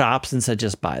the shops and said,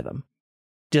 just buy them.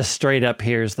 Just straight up,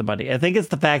 here's the money. I think it's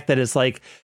the fact that it's like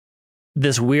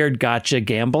this weird gotcha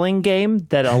gambling game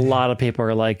that a lot of people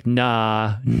are like,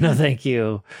 nah, no, thank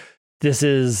you. This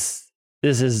is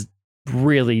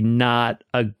really not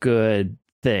a good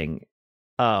thing.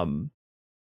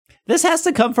 This has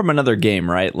to come from another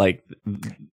game, right? Like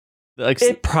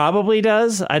it probably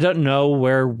does. I don't know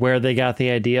where they got the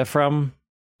idea from.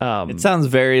 It sounds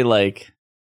very like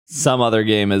some other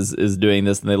game is doing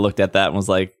this, and they looked at that and was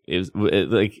like,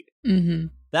 Mm-hmm.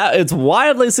 that it's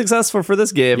wildly successful for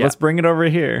this game. Yeah. Let's bring it over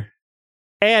here.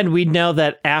 And we know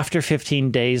that after 15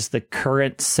 days, the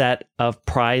current set of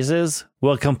prizes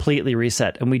will completely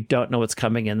reset, and we don't know what's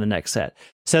coming in the next set.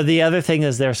 So the other thing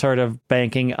is they're sort of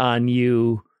banking on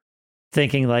you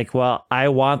thinking like, well, I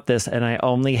want this and I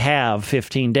only have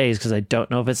 15 days because I don't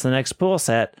know if it's the next pool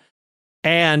set.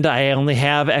 And I only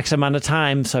have X amount of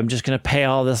time, so I'm just going to pay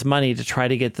all this money to try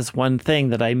to get this one thing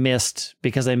that I missed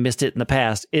because I missed it in the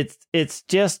past. It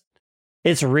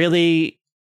feels really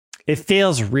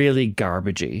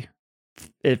garbagey.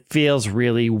 It feels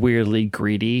really weirdly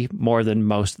greedy, more than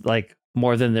their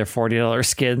 $40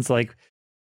 skins. Like,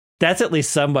 that's at least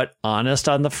somewhat honest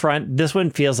on the front. This one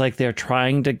feels like they're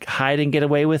trying to hide and get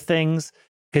away with things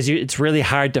because it's really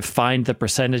hard to find the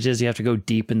percentages. You have to go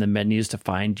deep in the menus to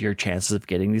find your chances of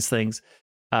getting these things.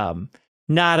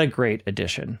 Not a great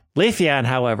addition. Leafeon,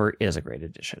 however, is a great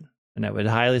addition. And I would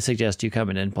highly suggest you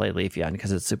come in and play Leafeon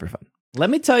because it's super fun.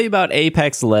 Let me tell you about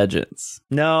Apex Legends.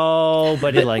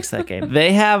 Nobody likes that game.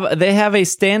 They have a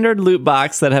standard loot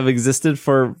box that have existed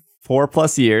for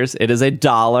 4+ years. It is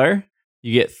 $1.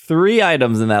 You get 3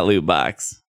 items in that loot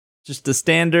box. Just a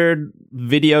standard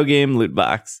video game loot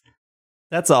box.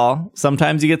 That's all.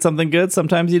 Sometimes you get something good,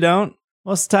 sometimes you don't.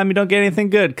 Most of the time you don't get anything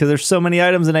good because there's so many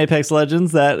items in Apex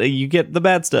Legends that you get the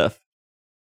bad stuff.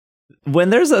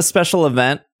 When there's a special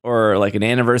event or like an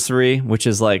anniversary, which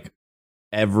is like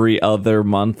every other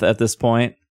month at this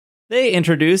point, they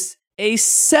introduce a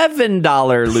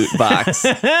 $7 loot box.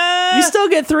 You still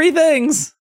get 3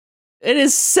 things. It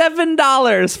is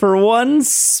 $7 for 1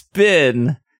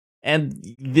 spin. And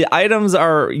the items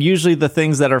are usually the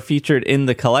things that are featured in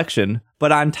the collection.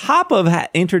 But on top of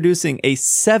introducing a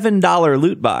 $7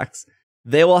 loot box,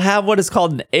 they will have what is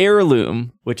called an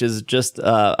heirloom, which is just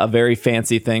a very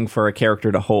fancy thing for a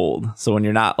character to hold. So when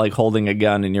you're not like holding a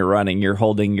gun and you're running, you're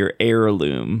holding your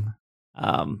heirloom.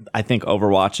 I think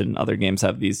Overwatch and other games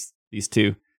have these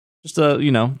too.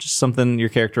 Just something your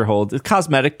character holds. It's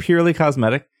cosmetic, purely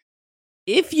cosmetic.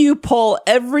 If you pull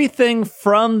everything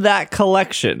from that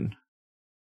collection,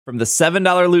 from the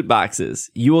 $7 loot boxes,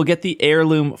 you will get the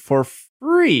heirloom for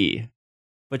free,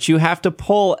 but you have to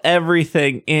pull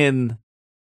everything in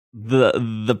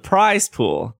the prize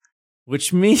pool,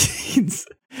 which means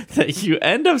that you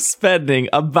end up spending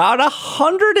about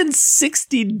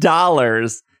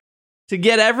 $160 to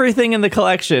get everything in the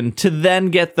collection to then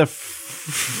get the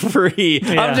free,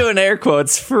 I'm doing air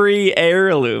quotes, free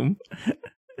heirloom.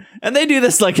 And they do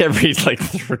this like every 2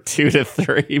 to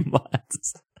 3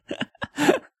 months.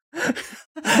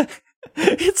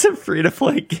 It's a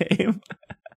free-to-play game.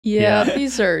 Yeah,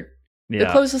 these are... Yeah.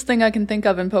 The closest thing I can think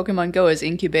of in Pokemon Go is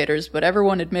incubators, but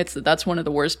everyone admits that that's one of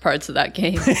the worst parts of that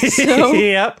game. So,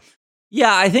 Yep.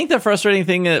 Yeah, I think the frustrating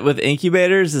thing with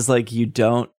incubators is you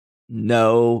don't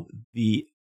know the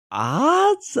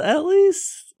odds, at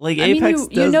least. Apex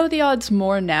you know the odds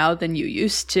more now than you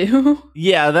used to.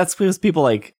 Yeah, that's because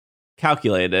people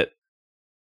calculate it.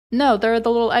 No, they're the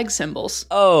little egg symbols.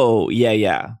 Oh,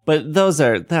 yeah. But those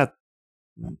are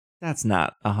that's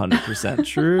not 100%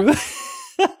 true.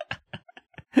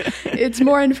 It's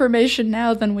more information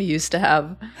now than we used to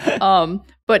have.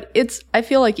 But it's, I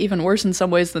feel like, even worse in some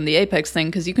ways than the Apex thing,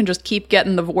 because you can just keep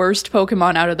getting the worst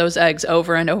Pokemon out of those eggs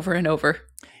over and over and over.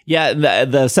 Yeah,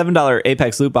 the $7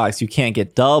 Apex loot box, you can't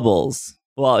get doubles.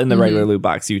 Well, in the regular loot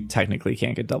box, you technically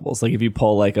can't get doubles. If you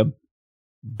pull a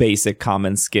basic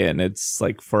common skin, it's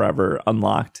forever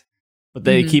unlocked. But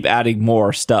they keep adding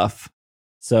more stuff.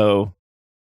 So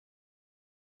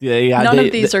none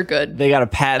of these are good. They gotta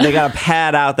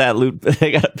pad out that loot.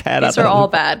 They gotta pad out. These are all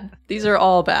bad. These are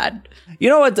all bad. You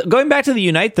know what? Going back to the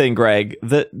Unite thing, Greg,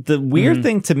 the weird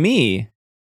thing to me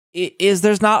is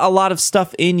there's not a lot of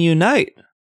stuff in Unite.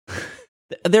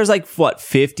 There's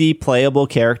 50 playable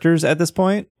characters at this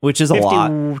point, which is a lot.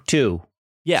 52.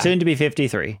 Yeah. Soon to be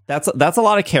 53. That's a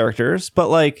lot of characters,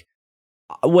 but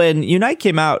when Unite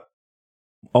came out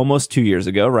almost 2 years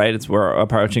ago, right? We're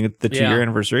approaching the 2-year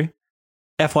anniversary.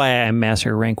 FYI, I'm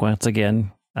Master Rank once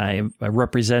again. I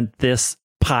represent this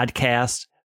podcast,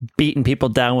 beating people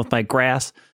down with my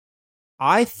grass.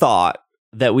 I thought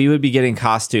that we would be getting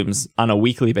costumes on a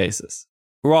weekly basis.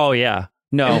 Oh, yeah.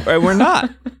 No, We're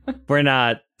not. we're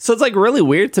not. So it's really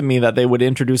weird to me that they would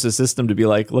introduce a system to be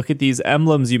look at these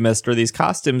emblems you missed or these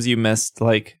costumes you missed.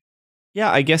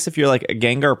 Yeah, I guess if you're a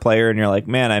Gengar player and you're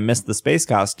man, I missed the space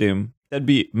costume, that'd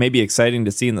be maybe exciting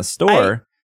to see in the store.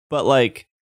 But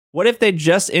what if they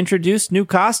just introduced new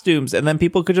costumes and then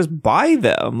people could just buy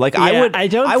them? I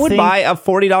would buy a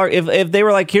 $40 if they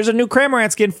were here's a new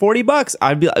Cramorant skin, $40.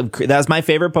 I'd be that's my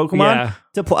favorite Pokemon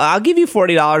to play. I'll give you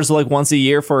 $40 once a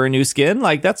year for a new skin.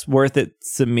 That's worth it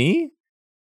to me.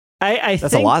 I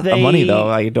that's think a lot of money though.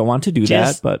 I don't want to do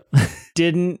that, but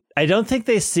I don't think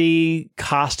they see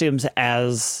costumes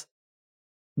as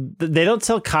they don't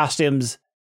sell costumes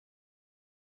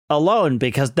alone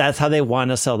because that's how they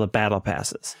want to sell the battle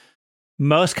passes.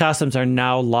 Most costumes are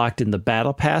now locked in the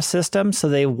battle pass system, so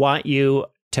they want you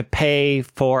to pay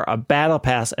for a battle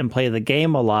pass and play the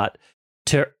game a lot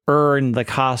to earn the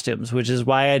costumes, which is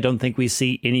why I don't think we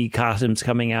see any costumes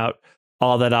coming out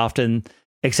all that often,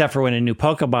 except for when a new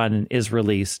Pokemon is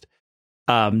released.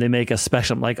 They make a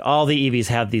special, all the Eevees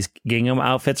have these gingham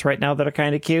outfits right now that are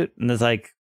kind of cute, and it's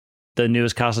the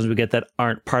newest costumes we get that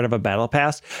aren't part of a battle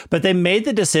pass. But they made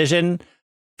the decision,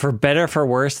 for better or for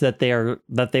worse, that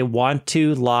they want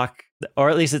to lock, or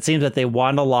at least it seems that they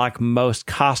want to lock most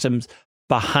costumes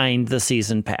behind the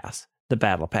season pass, the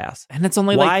battle pass. And it's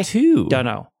only Why? 2. Don't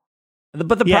know.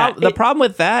 But the problem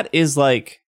with that is I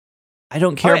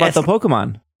don't care about the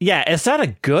Pokemon. Yeah, it's not a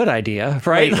good idea,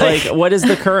 right? What is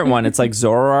the current one? It's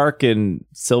Zoroark and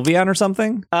Sylveon or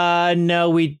something? No,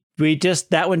 we just,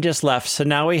 that one just left. So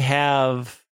now we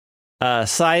have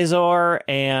Scizor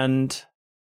and,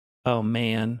 oh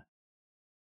man.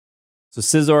 So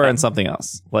Scizor and something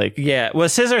else. Yeah, well,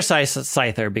 Scizor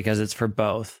Scyther because it's for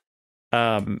both.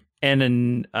 And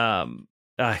then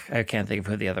I can't think of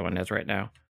who the other one is right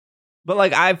now.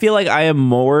 But I feel I am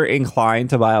more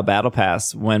inclined to buy a battle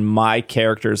pass when my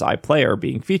characters I play are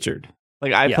being featured.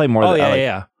 I play more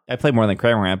than I play more than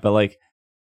Cramorant, but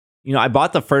I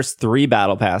bought the first 3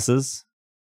 battle passes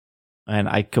and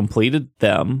I completed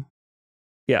them.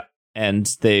 Yeah. And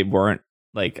they weren't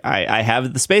I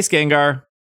have the Space Gengar.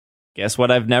 Guess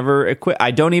what? I've never equipped.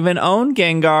 I don't even own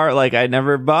Gengar. I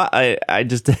never bought. I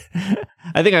just.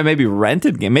 I think I maybe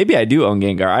rented game. Maybe I do own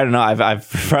Gengar. I don't know. I've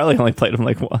probably only played him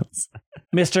once.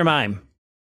 Mr. Mime.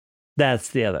 That's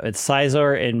the other. It's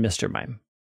Scizor and Mr. Mime.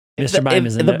 Mr. Mime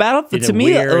is in the battle. To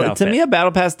me, a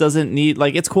battle pass doesn't need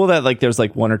it's cool that there's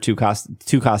 1 or 2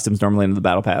 costumes normally in the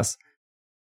battle pass.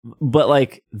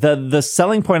 But the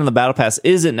selling point of the battle pass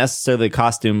isn't necessarily the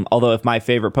costume. Although if my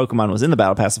favorite Pokemon was in the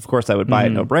battle pass, of course I would buy it,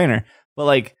 no brainer. But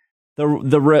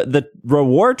the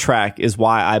reward track is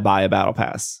why I buy a battle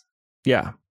pass.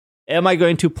 Yeah. Am I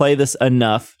going to play this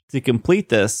enough to complete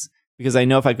this? Because I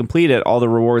know if I complete it, all the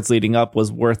rewards leading up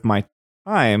was worth my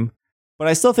time. But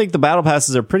I still think the battle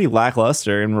passes are pretty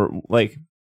lackluster and like,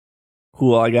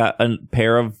 cool, I got a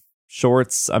pair of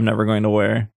shorts I'm never going to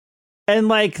wear. And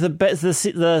like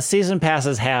the season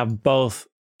passes have both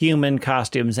human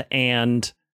costumes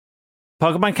and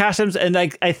Pokemon costumes. And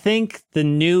like, I think the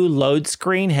new load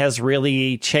screen has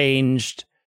really changed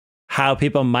how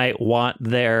people might want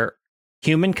their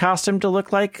human costume to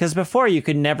look like. Because before you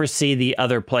could never see the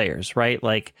other players, right?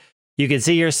 Like you could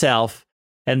see yourself.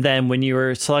 And then when you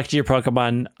were selecting your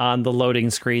Pokemon on the loading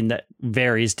screen, that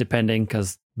varies depending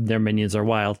because their minions are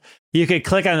wild, you could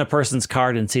click on a person's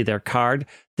card and see their card.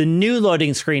 The new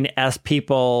loading screen, as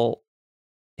people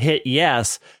hit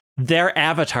yes, their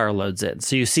avatar loads in.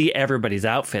 So you see everybody's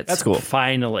outfits. That's cool.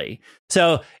 Finally.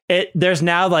 So there's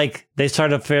now like, they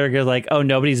sort of figure like, oh,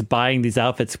 nobody's buying these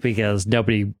outfits because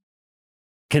nobody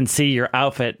can see your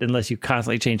outfit unless you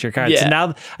constantly change your cards. Yeah. So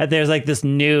now there's like this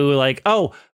new like,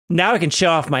 oh, now I can show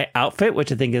off my outfit,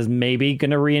 which I think is maybe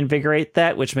going to reinvigorate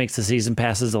that, which makes the season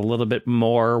passes a little bit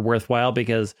more worthwhile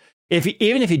because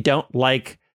even if you don't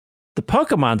like the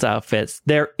Pokemon's outfits,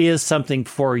 there is something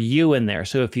for you in there.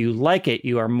 So if you like it,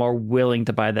 you are more willing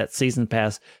to buy that season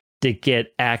pass to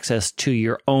get access to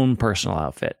your own personal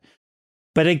outfit.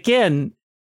 But again,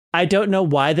 I don't know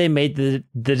why they made the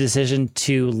decision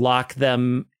to lock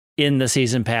them in the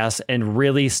season pass and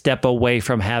really step away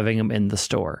from having them in the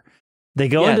store. They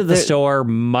go into the store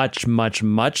much, much,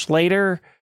 much later.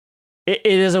 It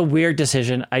is a weird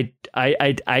decision.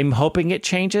 I'm hoping it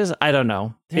changes. I don't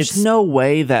know. There's no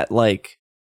way that like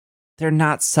they're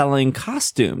not selling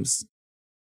costumes.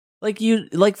 Like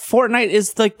Fortnite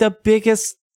is like the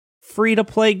biggest free to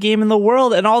play game in the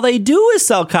world, and all they do is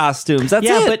sell costumes. That's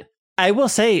it. But I will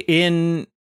say in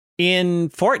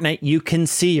Fortnite you can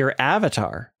see your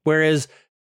avatar, whereas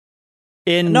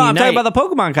in I'm talking about the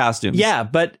Pokemon costumes. Yeah,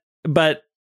 but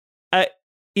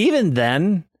even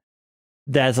then,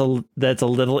 that's a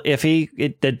little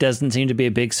iffy. That doesn't seem to be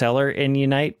a big seller in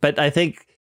Unite. But I think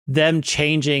them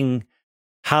changing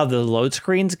how the load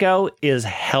screens go is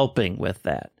helping with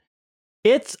that.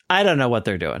 I don't know what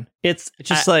they're doing. It's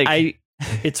just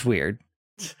it's weird.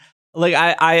 Like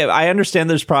I understand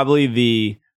there's probably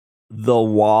the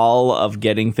wall of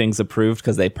getting things approved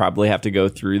because they probably have to go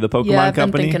through the Pokemon I've been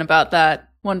company. thinking about that,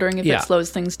 wondering if it slows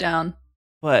things down.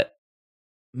 But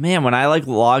man, when I like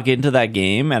log into that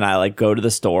game and I like go to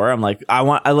the store, I'm like, I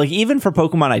like even for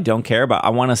Pokemon I don't care about, I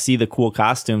want to see the cool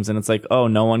costumes, and it's like, oh,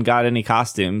 no one got any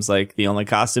costumes. Like the only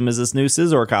costume is this new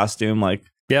Scizor costume. Like,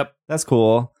 yep, that's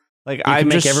cool. Like I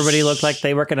make everybody look like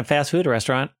they work in a fast food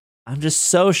restaurant. I'm just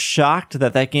so shocked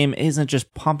that game isn't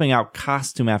just pumping out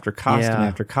costume after costume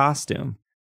after costume.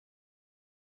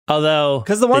 Although,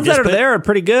 because the ones that are there are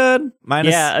pretty good.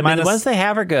 The ones they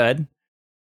have are good.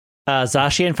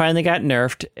 Zacian finally got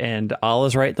nerfed, and all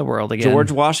is right in the world again.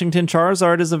 George Washington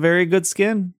Charizard is a very good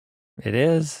skin. It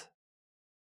is.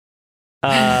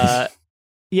 I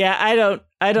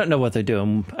don't know what they're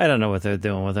doing. I don't know what they're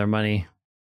doing with their money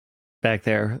back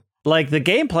there. Like the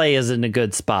gameplay is in a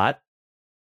good spot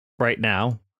right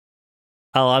now.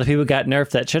 A lot of people got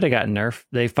nerfed that should have gotten nerfed.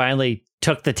 They finally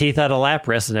took the teeth out of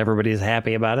Lapras, and everybody's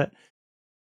happy about it.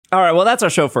 All right, well, that's our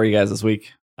show for you guys this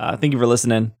week. Thank you for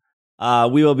listening.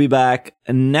 We will be back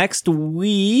next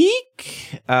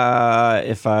week.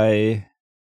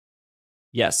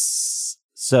 Yes.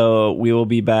 So we will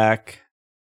be back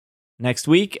next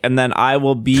week, and then I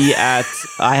will be at.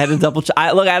 I had to double check. I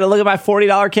had to look at my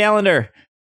 $40 calendar,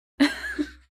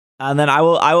 and then I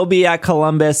will be at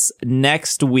Columbus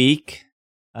next week,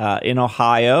 in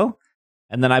Ohio.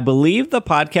 And then I believe the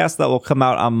podcast that will come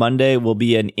out on Monday will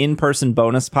be an in-person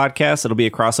bonus podcast. It'll be a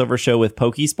crossover show with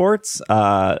Pokesports.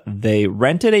 They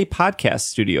rented a podcast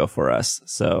studio for us.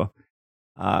 So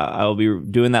I will be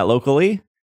doing that locally.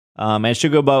 And it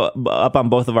should go up on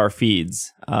both of our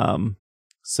feeds.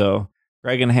 So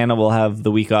Greg and Hannah will have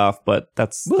the week off, but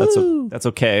that's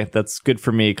okay. That's good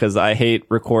for me because I hate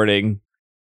recording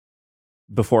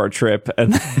before a trip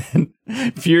and then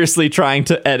furiously trying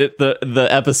to edit the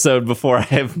episode before I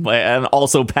have and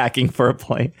also packing for a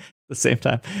plane at the same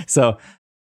time. So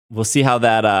we'll see how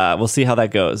that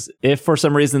goes. If for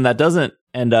some reason that doesn't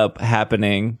end up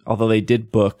happening, although they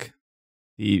did book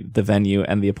the venue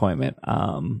and the appointment,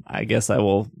 I guess I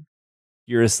will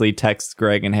furiously text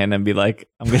Greg and Hannah and be like,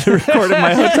 I'm going to record in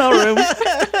my hotel room.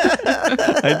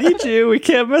 I need you. We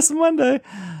can't miss Monday.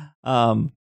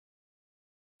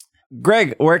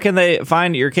 Greg, where can they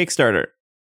find your Kickstarter?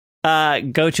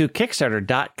 go to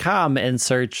Kickstarter.com and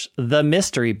search The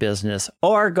Mystery Business,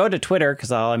 or go to Twitter,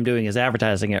 because all I'm doing is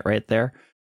advertising it right there.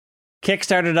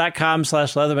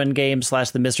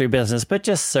 Kickstarter.com/Leatherman-Games/The Mystery Business, but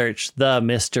just search The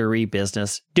Mystery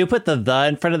Business. Do put the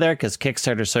in front of there, because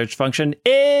Kickstarter search function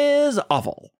is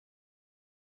awful.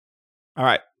 All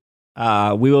right.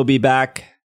 We will be back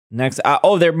next.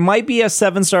 There might be a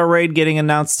 7-star raid getting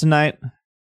announced tonight.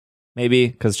 Maybe,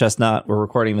 because Chestnut, we're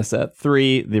recording this at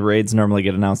 3. The raids normally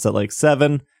get announced at like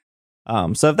 7.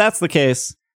 So if that's the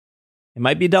case, it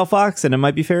might be Delphox and it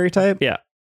might be Fairy type. Yeah.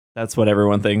 That's what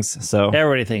everyone thinks. So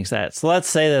everybody thinks that. So let's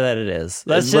say that it is.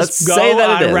 Let's go say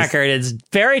that on record. It's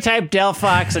Fairy type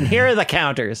Delphox, and here are the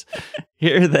counters.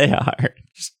 Here they are.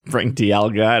 Just bring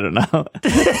Dialga. I don't know.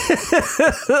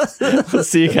 We'll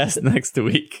see you guys next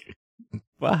week.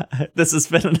 Wow. This has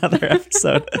been another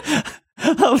episode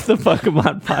of the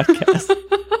Pokemon Podcast.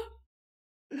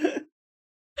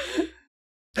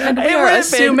 And we are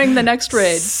assuming the next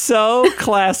raid. So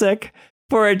classic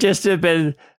for it just to have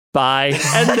been bye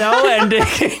and no ending.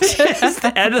 Just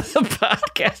the end of the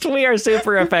podcast. We are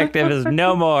super effective as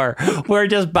no more. We're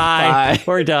just bye.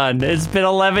 We're done. It's been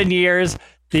 11 years.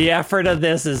 The effort of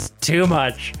this is too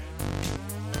much.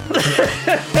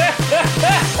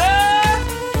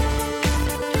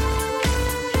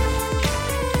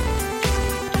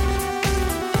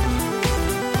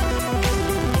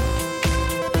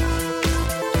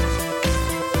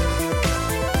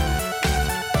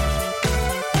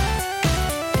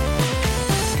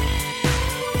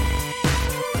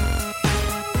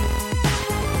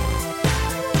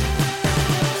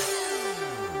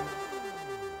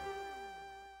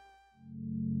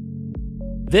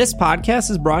 This podcast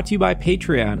is brought to you by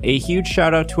Patreon. A huge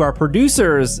shout out to our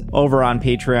producers over on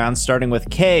Patreon, starting with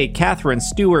Kay, Catherine,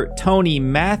 Stewart, Tony,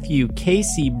 Matthew,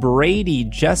 Casey, Brady,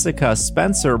 Jessica,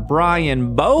 Spencer,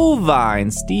 Brian,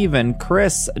 Bovine, Steven,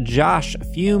 Chris, Josh,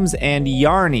 Fumes, and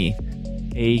Yarny.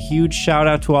 A huge shout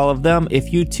out to all of them.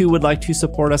 If you too would like to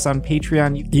support us on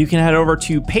Patreon, you can head over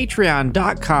to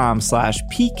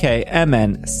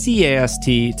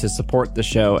patreon.com/PKMNCAST to support the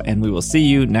show, and we will see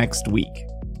you next week.